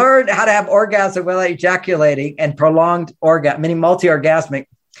 If you learn how to have orgasm without ejaculating and prolonged orgasm, meaning multi-orgasmic,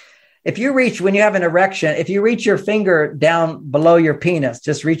 when you have an erection, if you reach your finger down below your penis,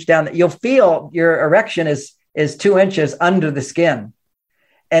 just reach down, you'll feel your erection is 2 inches under the skin.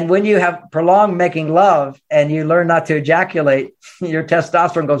 And when you have prolonged making love and you learn not to ejaculate, your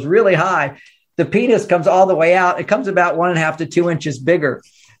testosterone goes really high. The penis comes all the way out. It comes about 1.5 to 2 inches bigger.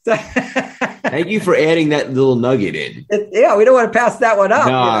 Thank you for adding that little nugget in. We don't want to pass that one up.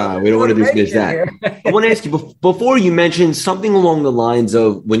 No, we don't want to dismiss that. I want to ask you, before you mentioned something along the lines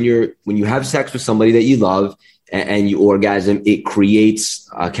of when you have sex with somebody that you love and you orgasm, it creates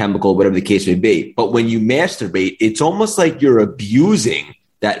a chemical, whatever the case may be. But when you masturbate, it's almost like you're abusing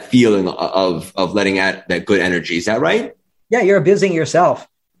that feeling of letting out that good energy. Is that right? Yeah, you're abusing yourself.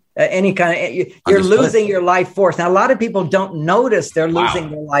 You're losing your life force. Now, a lot of people don't notice they're losing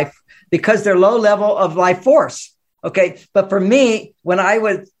their life because they're low level of life force. Okay. But for me, when I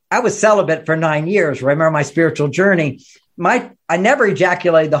was celibate for 9 years, remember my spiritual journey, I never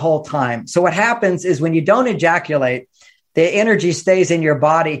ejaculated the whole time. So what happens is when you don't ejaculate, the energy stays in your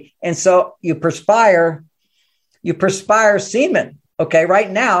body. And so you perspire semen. Okay. Right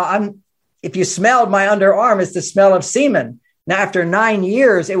now, if you smelled my underarm, it's the smell of semen. Now, after 9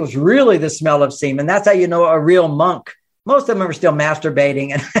 years, it was really the smell of semen. That's how you know a real monk. Most of them are still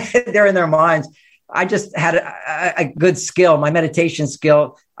masturbating and they're in their minds. I just had a good skill, my meditation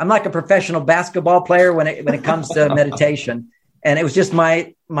skill. I'm like a professional basketball player when it comes to meditation. And it was just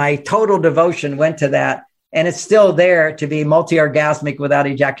my total devotion went to that. And it's still there to be multi-orgasmic without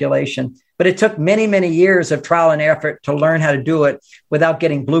ejaculation. But it took many, many years of trial and effort to learn how to do it without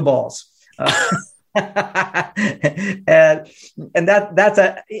getting blue balls. and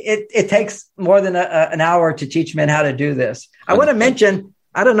it takes more than an hour to teach men how to do this. I want to mention,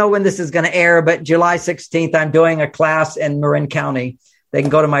 I don't know when this is going to air, but July 16th, I'm doing a class in Marin County. They can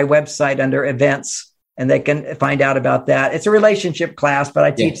go to my website under events and they can find out about that. It's a relationship class, but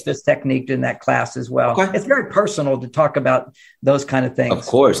I teach this technique in that class as well. Okay. It's very personal to talk about those kind of things. Of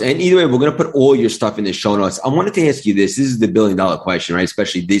course. And either way, we're going to put all your stuff in the show notes. I wanted to ask you this. This is the $1 billion question, right?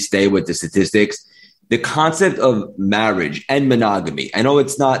 Especially this day with the statistics. The concept of marriage and monogamy. I know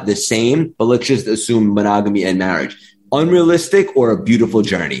it's not the same, but let's just assume monogamy and marriage. Unrealistic or a beautiful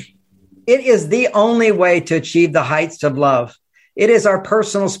journey? It is the only way to achieve the heights of love. It is our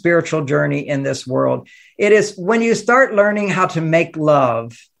personal spiritual journey in this world. It is when you start learning how to make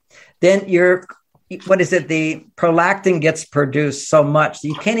love, then the prolactin gets produced so much that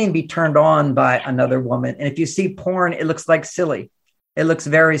you can't even be turned on by another woman. And if you see porn, it looks like silly. It looks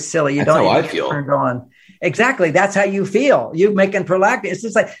very silly. That's don't even get turned on. Exactly. That's how you feel. You're making prolactin. It's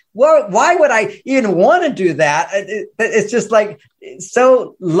just like, well, why would I even want to do that? It's just like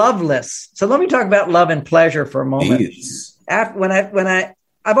so loveless. So let me talk about love and pleasure for a moment. Jeez.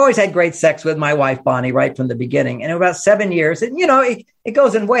 I've always had great sex with my wife, Bonnie, right from the beginning. And about 7 years, and it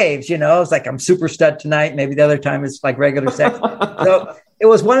goes in waves, it's like I'm super stud tonight. Maybe the other time it's like regular sex. So it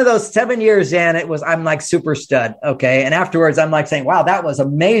was one of those 7 years in, I'm like super stud. Okay. And afterwards I'm like saying, wow, that was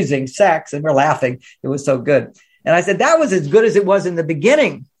amazing sex. And we're laughing. It was so good. And I said, that was as good as it was in the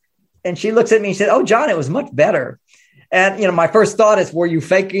beginning. And she looks at me and said, oh, John, it was much better. And, my first thought is, were you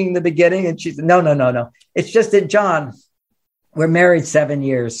faking the beginning? And she said, no. It's just that, John, we're married 7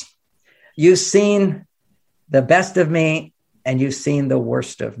 years. You've seen the best of me and you've seen the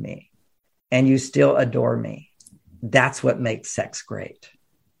worst of me and you still adore me. That's what makes sex great.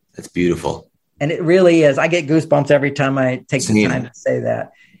 That's beautiful. And it really is. I get goosebumps every time I take the time to say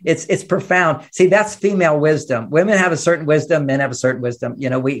that. It's profound. See, that's female wisdom. Women have a certain wisdom. Men have a certain wisdom.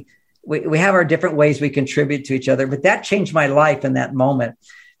 We have our different ways we contribute to each other, but that changed my life in that moment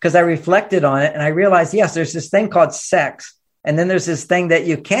because I reflected on it and I realized, yes, there's this thing called sex. And then there's this thing that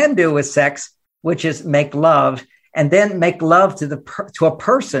you can do with sex, which is make love and then make love to a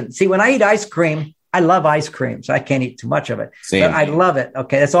person. See, when I eat ice cream, I love ice cream, so I can't eat too much of it. Same. But I love it.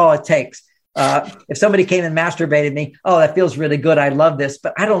 Okay. That's all it takes. If somebody came and masturbated me, oh, that feels really good. I love this,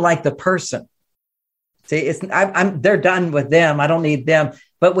 but I don't like the person. See, they're done with them. I don't need them.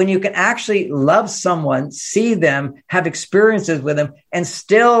 But when you can actually love someone, see them, have experiences with them, and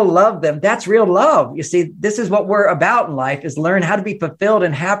still love them, that's real love. You see, this is what we're about in life, is learn how to be fulfilled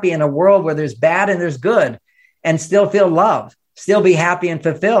and happy in a world where there's bad and there's good, and still feel love, still be happy and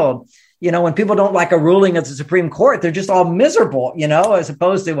fulfilled. When people don't like a ruling of the Supreme Court, they're just all miserable, as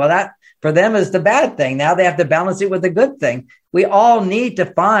opposed to, well, that for them is the bad thing. Now they have to balance it with the good thing. We all need to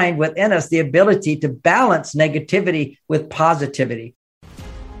find within us the ability to balance negativity with positivity.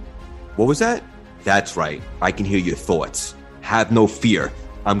 What was that? That's right. I can hear your thoughts. Have no fear.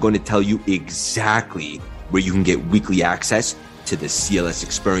 I'm going to tell you exactly where you can get weekly access to the CLS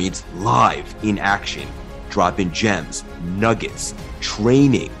experience live in action. Drop-in gems, nuggets,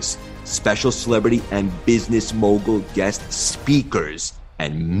 trainings, special celebrity and business mogul guest speakers,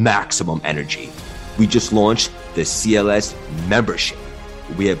 and maximum energy. We just launched the CLS membership.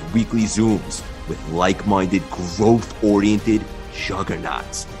 We have weekly Zooms with like-minded, growth-oriented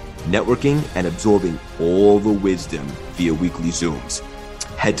juggernauts, networking and absorbing all the wisdom via weekly Zooms.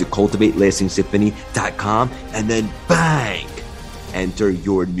 Head to cultivatelastingsymphony.com and then bang! Enter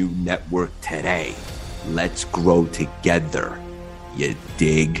your new network today. Let's grow together. You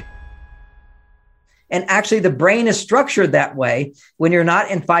dig? And actually, the brain is structured that way when you're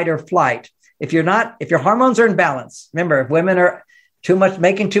not in fight or flight. If your hormones are in balance, remember, if women are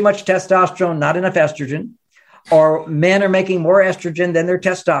making too much testosterone, not enough estrogen, or men are making more estrogen than their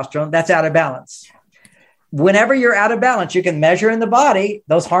testosterone, that's out of balance. Whenever you're out of balance, you can measure in the body,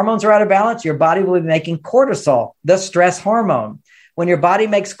 those hormones are out of balance, your body will be making cortisol, the stress hormone. When your body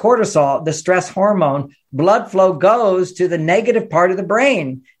makes cortisol, the stress hormone, blood flow goes to the negative part of the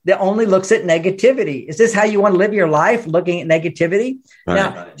brain that only looks at negativity. Is this how you want to live your life, looking at negativity? Right.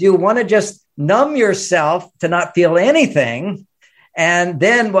 Now, do you want to just numb yourself to not feel anything? And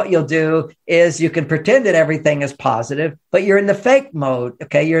then what you'll do is you can pretend that everything is positive, but you're in the fake mode.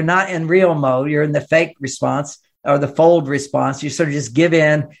 Okay. You're not in real mode. You're in the fake response or the fold response. You sort of just give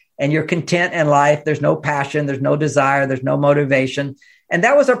in and you're content in life. There's no passion. There's no desire. There's no motivation. And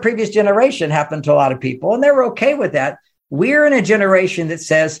that was our previous generation, happened to a lot of people. And they were okay with that. We're in a generation that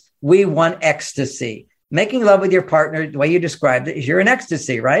says we want ecstasy. Making love with your partner, the way you described it, is you're in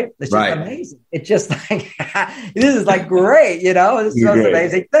ecstasy, right? It's just amazing. It's just like, this is like great, this is an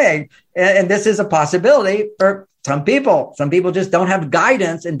amazing thing. And this is a possibility for some people. Some people just don't have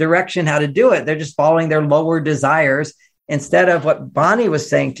guidance and direction how to do it. They're just following their lower desires instead of what Bonnie was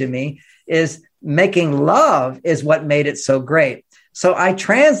saying to me is making love is what made it so great. So I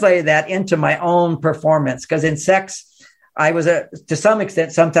translated that into my own performance because in sex, I was to some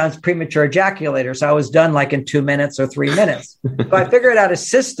extent, sometimes premature ejaculator. So I was done like in 2 minutes or 3 minutes. So I figured out a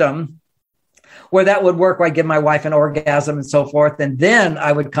system where that would work, where I'd give my wife an orgasm and so forth. And then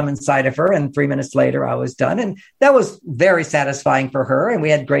I would come inside of her and 3 minutes later I was done. And that was very satisfying for her. And we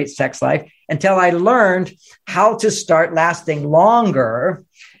had great sex life until I learned how to start lasting longer.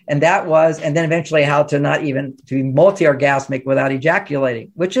 And then eventually how to not even to be multi-orgasmic without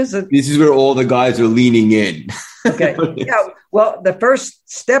ejaculating, which is this is where all the guys are leaning in. Okay. Yeah. Well, the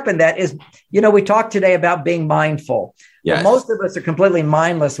first step in that is, we talked today about being mindful. Yes. Well, most of us are completely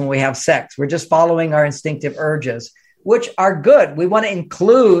mindless when we have sex. We're just following our instinctive urges, which are good. We want to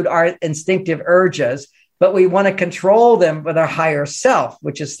include our instinctive urges, but we want to control them with our higher self,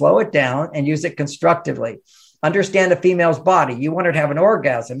 which is slow it down and use it constructively. Understand a female's body. You want her to have an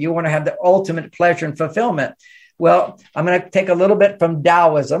orgasm. You want to have the ultimate pleasure and fulfillment. Well, I'm going to take a little bit from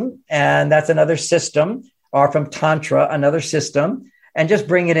Taoism, and that's another system, or from Tantra, another system, and just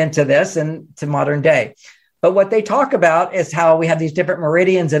bring it into this and to modern day. But what they talk about is how we have these different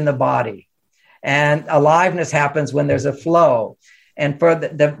meridians in the body, and aliveness happens when there's a flow. And for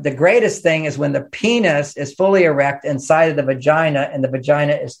the greatest thing is when the penis is fully erect inside of the vagina and the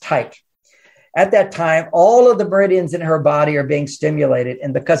vagina is tight. At that time, all of the meridians in her body are being stimulated.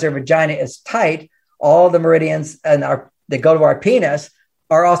 And because her vagina is tight, all the meridians that go to our penis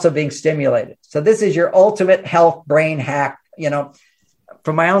are also being stimulated. So this is your ultimate health brain hack.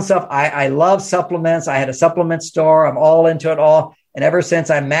 For my own self, I love supplements. I had a supplement store. I'm all into it all. And ever since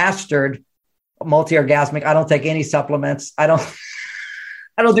I mastered multi-orgasmic, I don't take any supplements. I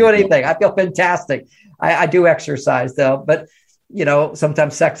don't do anything. I feel fantastic. I do exercise though, but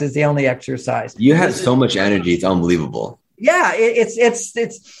sometimes sex is the only exercise. You have so much energy. It's unbelievable. Yeah.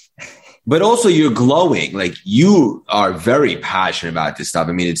 It's, but also you're glowing. Like you are very passionate about this stuff.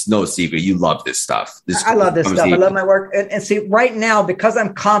 I mean, it's no secret. You love this stuff. I love this stuff. I love my work. And see, right now, because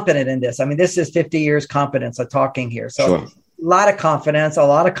I'm confident in this, I mean, this is 50 years competence of talking here. So sure. A lot of confidence.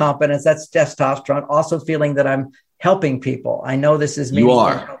 That's testosterone. Also feeling that I'm helping people. I know this is me. You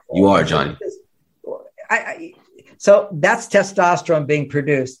are, Johnny. So that's testosterone being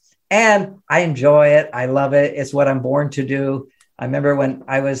produced. And I enjoy it. I love it. It's what I'm born to do. I remember when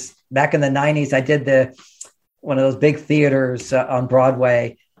I was back in the 90s, I did one of those big theaters on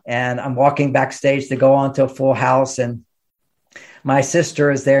Broadway, and I'm walking backstage to go on to a full house. And my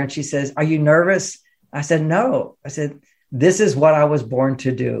sister is there and she says, "Are you nervous?" I said, "No." I said, "This is what I was born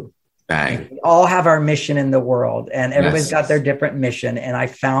to do." Bang. We all have our mission in the world, and everybody's got their different mission. And I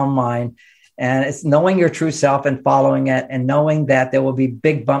found mine. And it's knowing your true self and following it, and knowing that there will be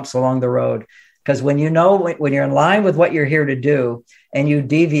big bumps along the road. Because when when you're in line with what you're here to do and you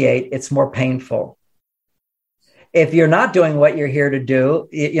deviate, it's more painful. If you're not doing what you're here to do,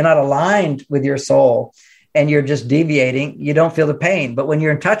 you're not aligned with your soul and you're just deviating, you don't feel the pain. But when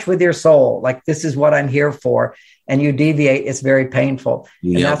you're in touch with your soul, like this is what I'm here for, and you deviate, it's very painful.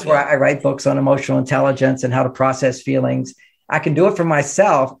 Yeah. And that's where I write books on emotional intelligence and how to process feelings. I can do it for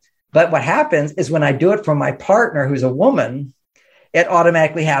myself. But what happens is when I do it for my partner, who's a woman, it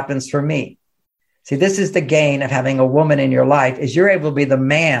automatically happens for me. See, this is the gain of having a woman in your life, is you're able to be the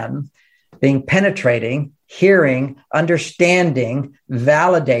man being penetrating, hearing, understanding,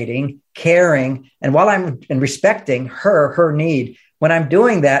 validating, caring. And while I'm respecting her need, when I'm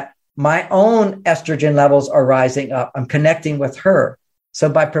doing that, my own estrogen levels are rising up. I'm connecting with her.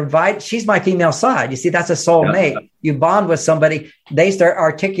 So she's my female side. You see, that's a soulmate. Yeah. You bond with somebody, they start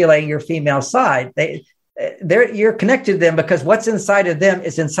articulating your female side. You're connected to them because what's inside of them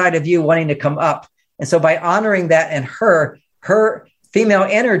is inside of you wanting to come up. And so by honoring that in her female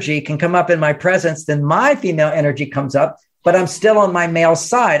energy can come up in my presence, then my female energy comes up, but I'm still on my male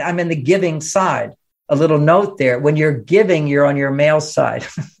side. I'm in the giving side. A little note there. When you're giving, you're on your male side.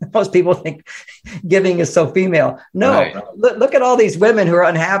 Most people think giving is so female. No, right. Look at all these women who are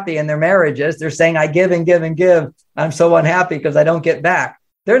unhappy in their marriages. They're saying, I give and give and give. I'm so unhappy because I don't get back.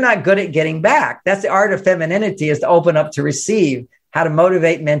 They're not good at getting back. That's the art of femininity, is to open up to receive, how to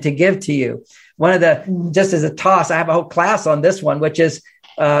motivate men to give to you. Just as a toss, I have a whole class on this one, which is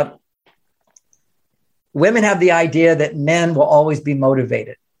women have the idea that men will always be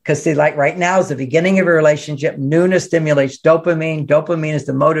motivated. Because see, like right now is the beginning of a relationship. Newness stimulates dopamine. Dopamine is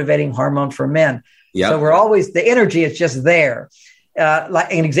the motivating hormone for men. Yep. So the energy is just there.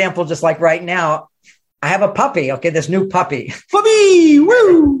 Like an example, just like right now, I have a puppy. Okay, this new puppy. Puppy,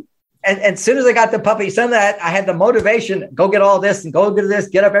 woo! And as soon as I got the puppy, some of that I had the motivation. Go get all this and go get this.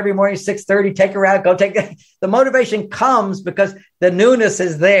 Get up every morning 6:30. Take her out. Go take the motivation comes because the newness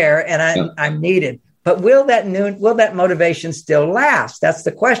is there, and I'm needed. But will that motivation still last? That's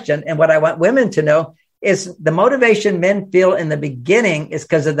the question. And what I want women to know is the motivation men feel in the beginning is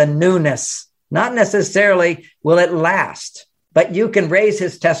because of the newness, not necessarily will it last, but you can raise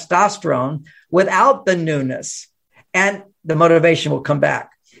his testosterone without the newness and the motivation will come back.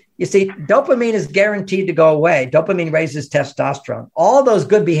 You see, dopamine is guaranteed to go away. Dopamine raises testosterone. All those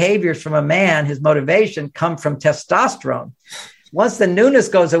good behaviors from a man, his motivation, come from testosterone. Once the newness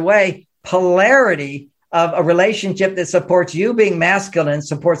goes away, polarity of a relationship that supports you being masculine,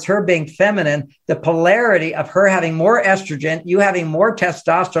 supports her being feminine, the polarity of her having more estrogen, you having more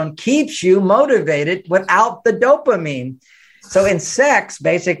testosterone keeps you motivated without the dopamine. So in sex,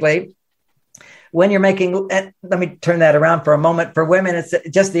 basically, when you're making, let me turn that around for a moment. For women, it's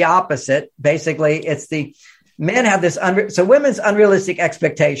just the opposite. Basically, it's the men have this. So women's unrealistic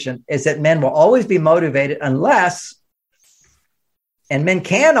expectation is that men will always be motivated unless, and men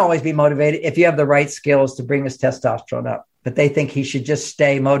can always be motivated if you have the right skills to bring his testosterone up. But they think he should just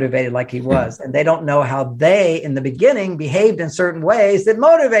stay motivated like he was. And they don't know how they, in the beginning, behaved in certain ways that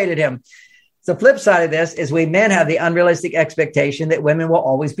motivated him. The flip side of this is we men have the unrealistic expectation that women will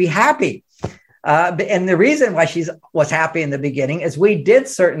always be happy. And the reason why she was happy in the beginning is we did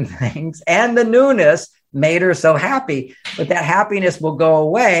certain things and the newness made her so happy. But that happiness will go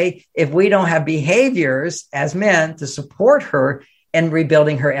away if we don't have behaviors as men to support her and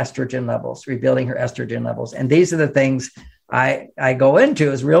rebuilding her estrogen levels. And these are the things I go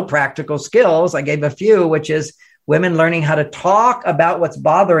into as real practical skills. I gave a few, which is women learning how to talk about what's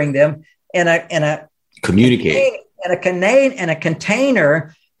bothering them in a communicate in a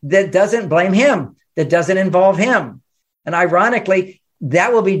container that doesn't blame him, that doesn't involve him. And ironically,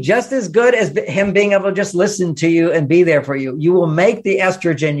 that will be just as good as him being able to just listen to you and be there for you. You will make the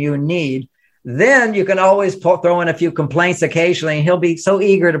estrogen you need. Then you can always throw in a few complaints occasionally, and he'll be so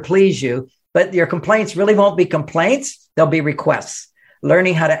eager to please you. But your complaints really won't be complaints. They'll be requests.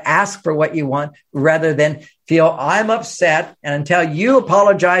 Learning how to ask for what you want rather than feel I'm upset and until you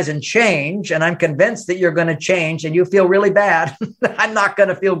apologize and change, and I'm convinced that you're going to change and you feel really bad, I'm not going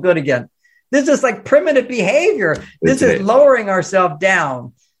to feel good again. This is like primitive behavior. This is lowering ourselves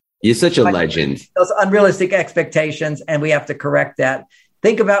down. You're such a legend. Those unrealistic expectations, and we have to correct that.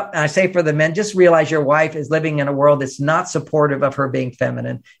 Think about, and I say for the men, just realize your wife is living in a world that's not supportive of her being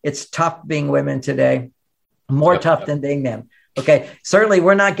feminine. It's tough being women today, more tough than being men. Okay. Certainly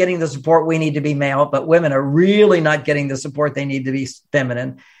we're not getting the support we need to be male, but women are really not getting the support they need to be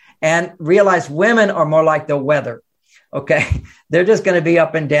feminine. And realize women are more like the weather. Okay. They're just going to be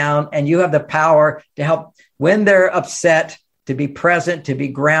up and down, and you have the power to help when they're upset, to be present, to be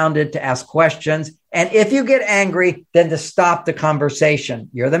grounded, to ask questions. And if you get angry, then to stop the conversation.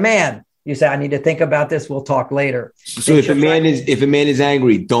 You're the man. You say, I need to think about this. We'll talk later. So if a man is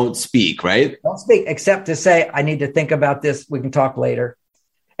angry, don't speak, right? Don't speak, except to say, I need to think about this. We can talk later.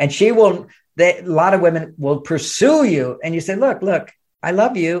 And a lot of women will pursue you. And you say, look, I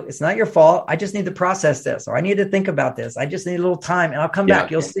love you. It's not your fault. I just need to process this, or I need to think about this. I just need a little time, and I'll come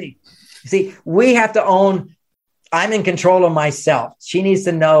back. You'll see. See, we have to own, I'm in control of myself. She needs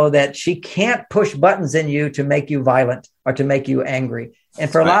to know that she can't push buttons in you to make you violent or to make you angry. And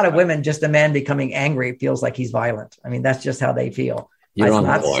for a lot of women, just a man becoming angry feels like he's violent. I mean, that's just how they feel. He's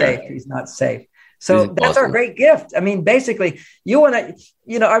not safe. He's not safe. So that's our great gift. I mean, basically, you want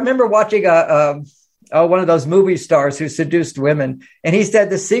to, I remember watching one of those movie stars who seduced women. And he said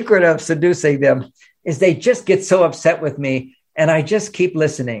the secret of seducing them is they just get so upset with me, and I just keep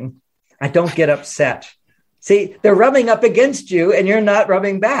listening. I don't get upset. See, they're rubbing up against you, and you're not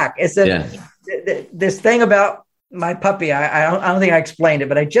rubbing back. It's this thing about my puppy. I don't think I explained it,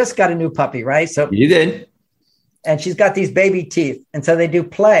 but I just got a new puppy, right? So you did, and she's got these baby teeth, and so they do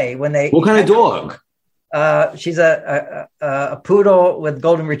play when they. What kind of dog? She's a poodle with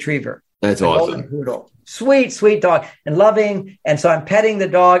golden retriever. That's awesome. Poodle. Sweet dog, and loving. And so I'm petting the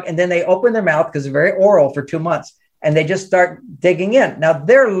dog, and then they open their mouth because they're very oral for 2 months, and they just start digging in. Now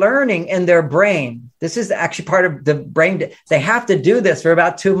they're learning in their brain. This is actually part of the brain. They have to do this for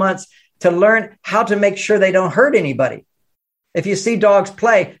about 2 months to learn how to make sure they don't hurt anybody. If you see dogs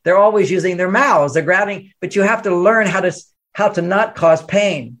play, they're always using their mouths, they're grabbing, but you have to learn how to not cause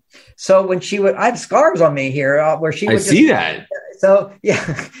pain. So when I have scars on me here where she would see that. So,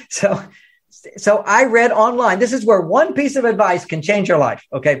 yeah. So I read online. This is where one piece of advice can change your life.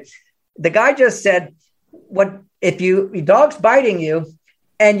 Okay. The guy just said, if your dog's biting you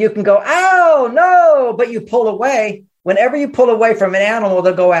and you can go, ow, no, but you pull away. Whenever you pull away from an animal,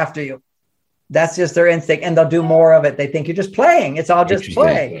 they'll go after you. That's just their instinct, and they'll do more of it. They think you're just playing. It's all just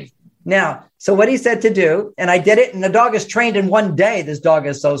play. Now, so what he said to do, and I did it, and the dog is trained in one day. This dog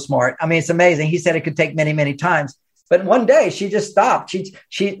is so smart. I mean, it's amazing. He said it could take many, many times. But one day she just stopped.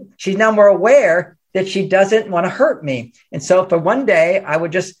 She's now more aware that she doesn't want to hurt me. And so for one day, I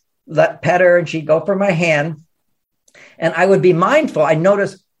would just pet her, and she'd go for my hand. And I would be mindful. I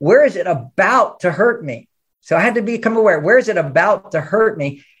notice, where is it about to hurt me? So I had to become aware. Where is it about to hurt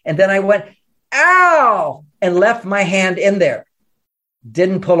me? And then I went, ow, and left my hand in there.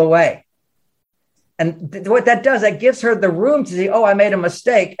 Didn't pull away. And what that does, that gives her the room to see, oh, I made a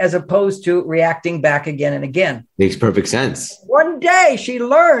mistake, as opposed to reacting back again and again. Makes perfect sense. One day she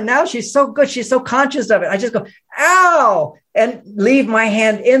learned. Now she's so good. She's so conscious of it. I just go, ow, and leave my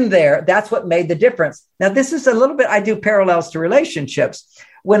hand in there. That's what made the difference. Now, this is a little bit, I do parallels to relationships.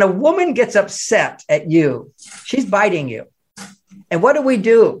 When a woman gets upset at you, she's biting you. And what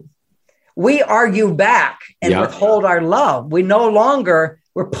do? We argue back and withhold our love.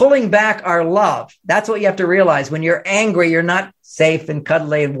 We're pulling back our love. That's what you have to realize. When you're angry, you're not safe and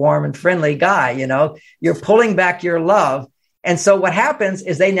cuddly and warm and friendly guy. You're pulling back your love. And so what happens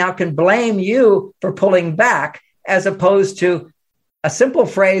is they now can blame you for pulling back, as opposed to a simple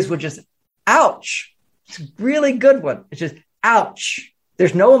phrase, which is ouch. It's a really good one. It's just ouch.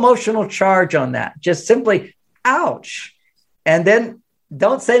 There's no emotional charge on that. Just simply ouch. And then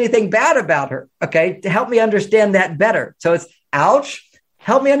don't say anything bad about her. Okay. To help me understand that better. So it's ouch.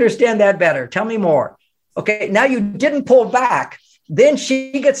 Help me understand that better. Tell me more. Okay. Now you didn't pull back. Then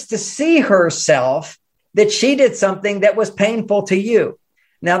she gets to see herself that she did something that was painful to you.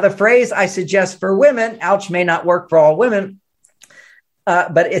 Now, the phrase I suggest for women, ouch may not work for all women,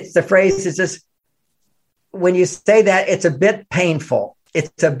 but it's the phrase is just, when you say that, it's a bit painful.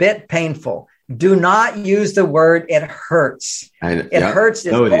 It's a bit painful. Do not use the word it hurts. It hurts.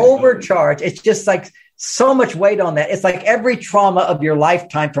 It's overcharged. It's just like so much weight on that. It's like every trauma of your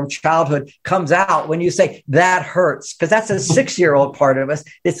lifetime from childhood comes out when you say that hurts, because that's a 6-year-old part of us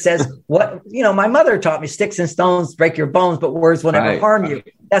that says, my mother taught me, sticks and stones break your bones, but words will never harm you.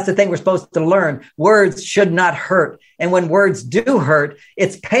 That's the thing we're supposed to learn. Words should not hurt. And when words do hurt,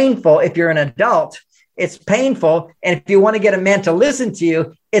 it's painful if you're an adult. it's painful. And if you want to get a man to listen to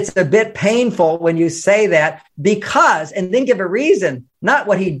you, it's a bit painful when you say that because, and then give a reason, not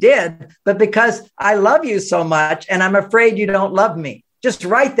what he did, but because I love you so much and I'm afraid you don't love me. Just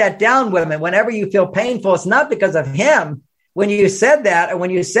write that down, women. Whenever you feel painful, it's not because of him. When you said that, or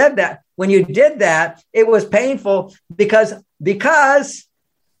when you did that, it was painful because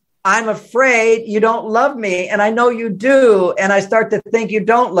I'm afraid you don't love me. And I know you do. And I start to think you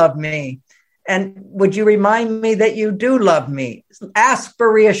don't love me. And would you remind me that you do love me? Ask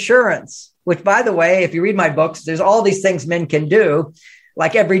for reassurance, which, by the way, if you read my books, there's all these things men can do.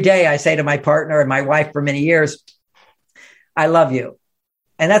 Like every day I say to my partner and my wife for many years, I love you.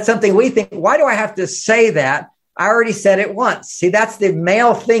 And that's something we think, why do I have to say that? I already said it once. See, that's the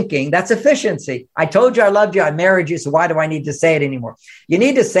male thinking. That's efficiency. I told you I loved you. I married you. So why do I need to say it anymore? You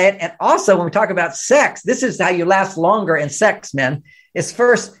need to say it. And also when we talk about sex, this is how you last longer in sex, men. Is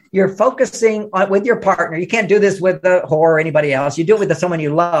first, you're focusing on with your partner. You can't do this with the whore or anybody else. You do it with someone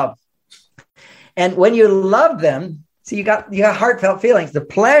you love. And when you love them, see, you got heartfelt feelings. The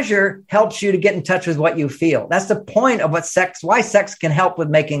pleasure helps you to get in touch with what you feel. That's the point of why sex can help with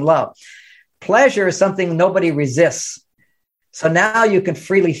making love. Pleasure is something nobody resists. So now you can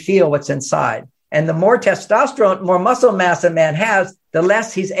freely feel what's inside. And the more testosterone, more muscle mass a man has, the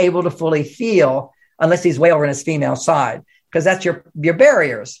less he's able to fully feel unless he's way over on his female side. Because that's your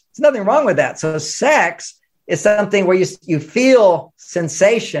barriers. There's nothing wrong with that. So sex is something where you feel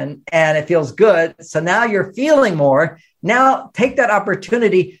sensation and it feels good. So now you're feeling more. Now take that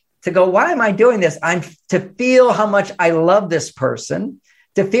opportunity to go, why am I doing this? I'm to feel how much I love this person,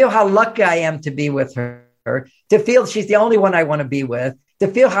 to feel how lucky I am to be with her, to feel she's the only one I want to be with, to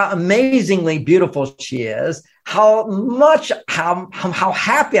feel how amazingly beautiful she is, how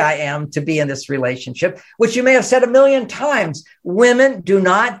happy I am to be in this relationship, which you may have said 1,000,000 times. Women do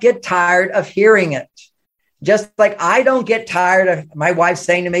not get tired of hearing it. Just like I don't get tired of my wife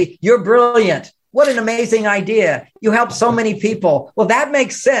saying to me, you're brilliant. What an amazing idea. You help so many people. Well, that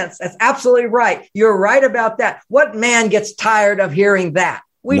makes sense. That's absolutely right. You're right about that. What man gets tired of hearing that?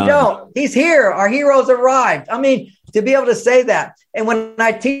 We don't. He's here. Our hero's arrived. I mean, to be able to say that. And when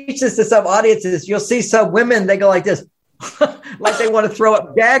I teach this to some audiences, you'll see some women, they go like this, like they want to throw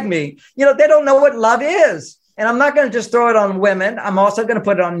it, gag me. You know, they don't know what love is. And I'm not going to just throw it on women. I'm also going to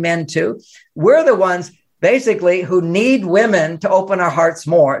put it on men too. We're the ones basically who need women to open our hearts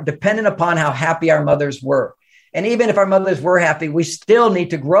more, depending upon how happy our mothers were. And even if our mothers were happy, we still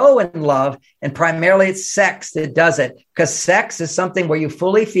need to grow in love. And primarily it's sex that does it, because sex is something where you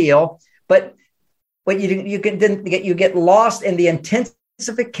fully feel, but you get lost in the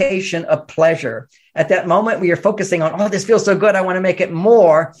intensification of pleasure. At that moment where you're focusing on, oh, this feels so good, I want to make it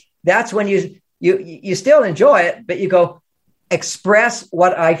more. That's when you still enjoy it, but you go, express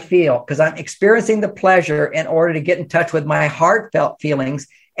what I feel, because I'm experiencing the pleasure in order to get in touch with my heartfelt feelings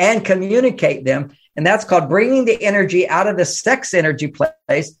and communicate them. And that's called bringing the energy out of the sex energy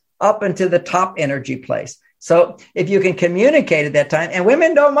place up into the top energy place. So if you can communicate at that time, and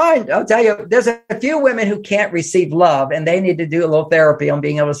women don't mind, I'll tell you, there's a few women who can't receive love and they need to do a little therapy on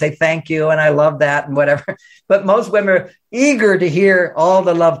being able to say thank you and I love that and whatever. But most women are eager to hear all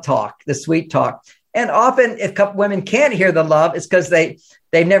the love talk, the sweet talk. And often if women can't hear the love, it's because they've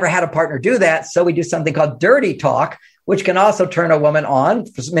never had a partner do that. So we do something called dirty talk, which can also turn a woman on.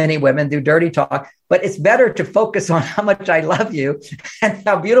 Many women do dirty talk, but it's better to focus on how much I love you and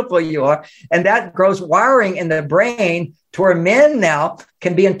how beautiful you are. And that grows wiring in the brain to where men now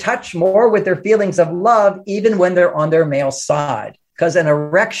can be in touch more with their feelings of love, even when they're on their male side. Because an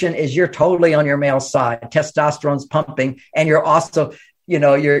erection is you're totally on your male side. Testosterone's pumping, and you're also,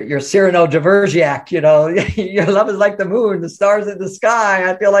 you're Cyrano de Bergerac, your love is like the moon, the stars in the sky.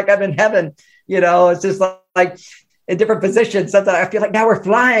 I feel like I'm in heaven. It's just like in different positions. Sometimes I feel like now we're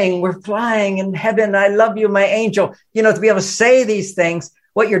flying in heaven. I love you, my angel. To be able to say these things,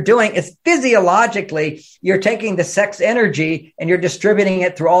 what you're doing is physiologically, you're taking the sex energy and you're distributing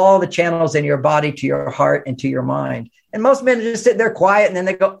it through all the channels in your body to your heart and to your mind. And most men just sit there quiet and then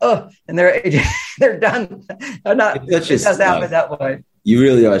they go, oh, and they're done. It does happen that way. You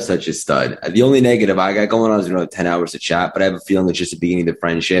really are such a stud. The only negative I got going on is 10 hours to chat, but I have a feeling it's just the beginning of the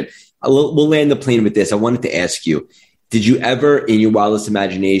friendship. We'll land the plane with this. I wanted to ask you, did you ever in your wildest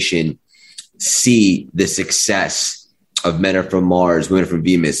imagination see the success of Men Are From Mars, Women Are From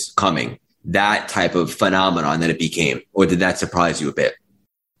Venus coming, that type of phenomenon that it became? Or did that surprise you a bit?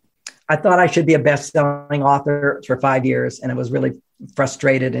 I thought I should be a best-selling author for 5 years, and I was really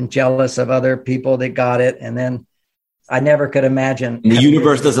frustrated and jealous of other people that got it. And then I never could imagine. And the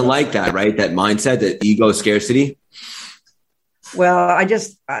universe doesn't like that, right? That mindset, that ego scarcity. Well,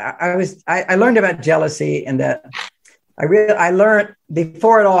 I learned about jealousy, and that I learned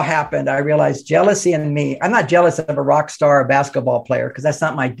before it all happened. I realized jealousy in me. I'm not jealous of a rock star or basketball player because that's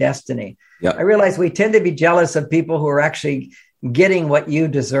not my destiny. Yep. I realized we tend to be jealous of people who are actually getting what you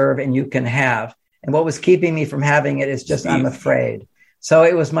deserve and you can have. And what was keeping me from having it is just I'm afraid. So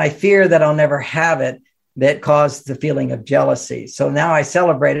it was my fear that I'll never have it that caused the feeling of jealousy. So now I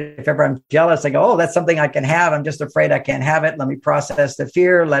celebrate it. If ever I'm jealous, I go, oh, that's something I can have. I'm just afraid I can't have it. Let me process the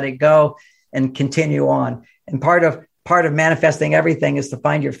fear, let it go, and continue on. And part of manifesting everything is to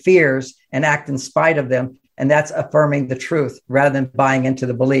find your fears and act in spite of them. And that's affirming the truth rather than buying into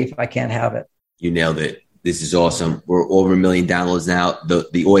the belief I can't have it. You nailed it. This is awesome. We're over 1 million downloads now.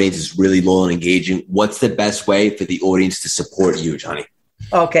 The audience is really loyal and engaging. What's the best way for the audience to support you, Johnny?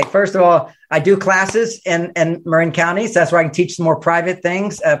 Okay. First of all, I do classes in Marin County. So that's where I can teach some more private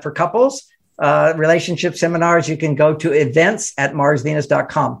things for couples, relationship seminars. You can go to events at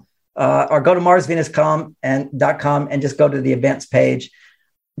marsvenus.com or go to marsvenus.com and just go to the events page.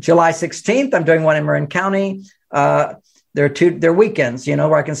 July 16th, I'm doing one in Marin County. They're weekends,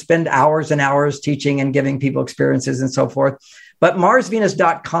 where I can spend hours and hours teaching and giving people experiences and so forth. But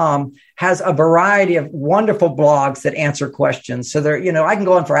marsvenus.com has a variety of wonderful blogs that answer questions. So I can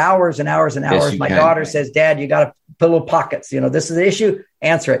go on for hours and hours and hours. My daughter says, Dad, you got to put little pockets. This is an issue,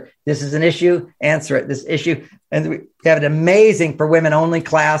 answer it. This is an issue, answer it. This issue. And we have an amazing for women only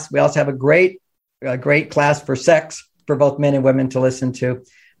class. We also have a great class for sex for both men and women to listen to.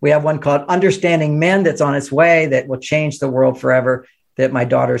 We have one called Understanding Men that's on its way that will change the world forever that my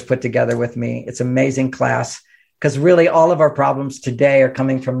daughter's put together with me. It's an amazing class because really all of our problems today are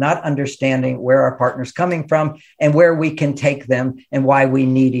coming from not understanding where our partner's coming from and where we can take them and why we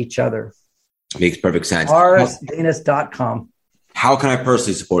need each other. Makes perfect sense. marsvenus.com. How can I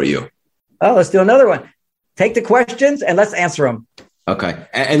personally support you? Oh, let's do another one. Take the questions and let's answer them. Okay.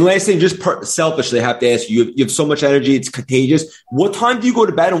 And last thing, just selfishly, I have to ask you, you have so much energy. It's contagious. What time do you go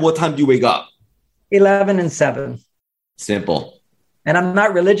to bed and what time do you wake up? 11 and 7. Simple. And I'm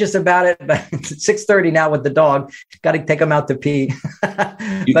not religious about it, but it's 6:30 now with the dog. Got to take him out to pee.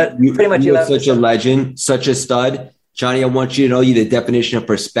 But pretty much you're such a legend, such a stud. Johnny, I want you to know you're the definition of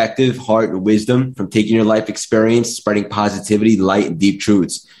perspective, heart, and wisdom from taking your life experience, spreading positivity, light, and deep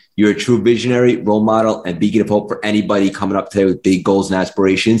truths. You're a true visionary, role model, and beacon of hope for anybody coming up today with big goals and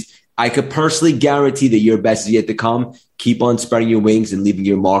aspirations. I could personally guarantee that your best is yet to come. Keep on spreading your wings and leaving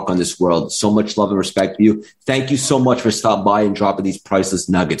your mark on this world. So much love and respect for you. Thank you so much for stopping by and dropping these priceless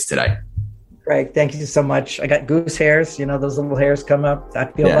nuggets today. Greg, thank you so much. I got goose hairs. Those little hairs come up. I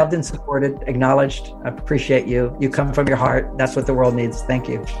feel loved and supported, acknowledged. I appreciate you. You come from your heart. That's what the world needs. Thank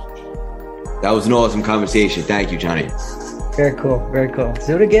you. That was an awesome conversation. Thank you, Johnny. Very cool. Very cool. Let's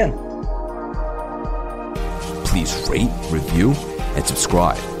do it again. Please rate, review, and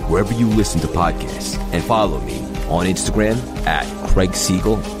subscribe wherever you listen to podcasts. And follow me on Instagram at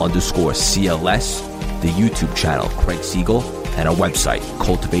CraigSiegel_CLS, the YouTube channel Craig Siegel, and our website,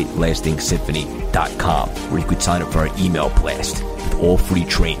 CultivateLastingSymphony.com, where you could sign up for our email blast with all free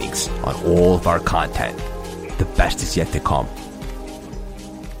trainings on all of our content. The best is yet to come.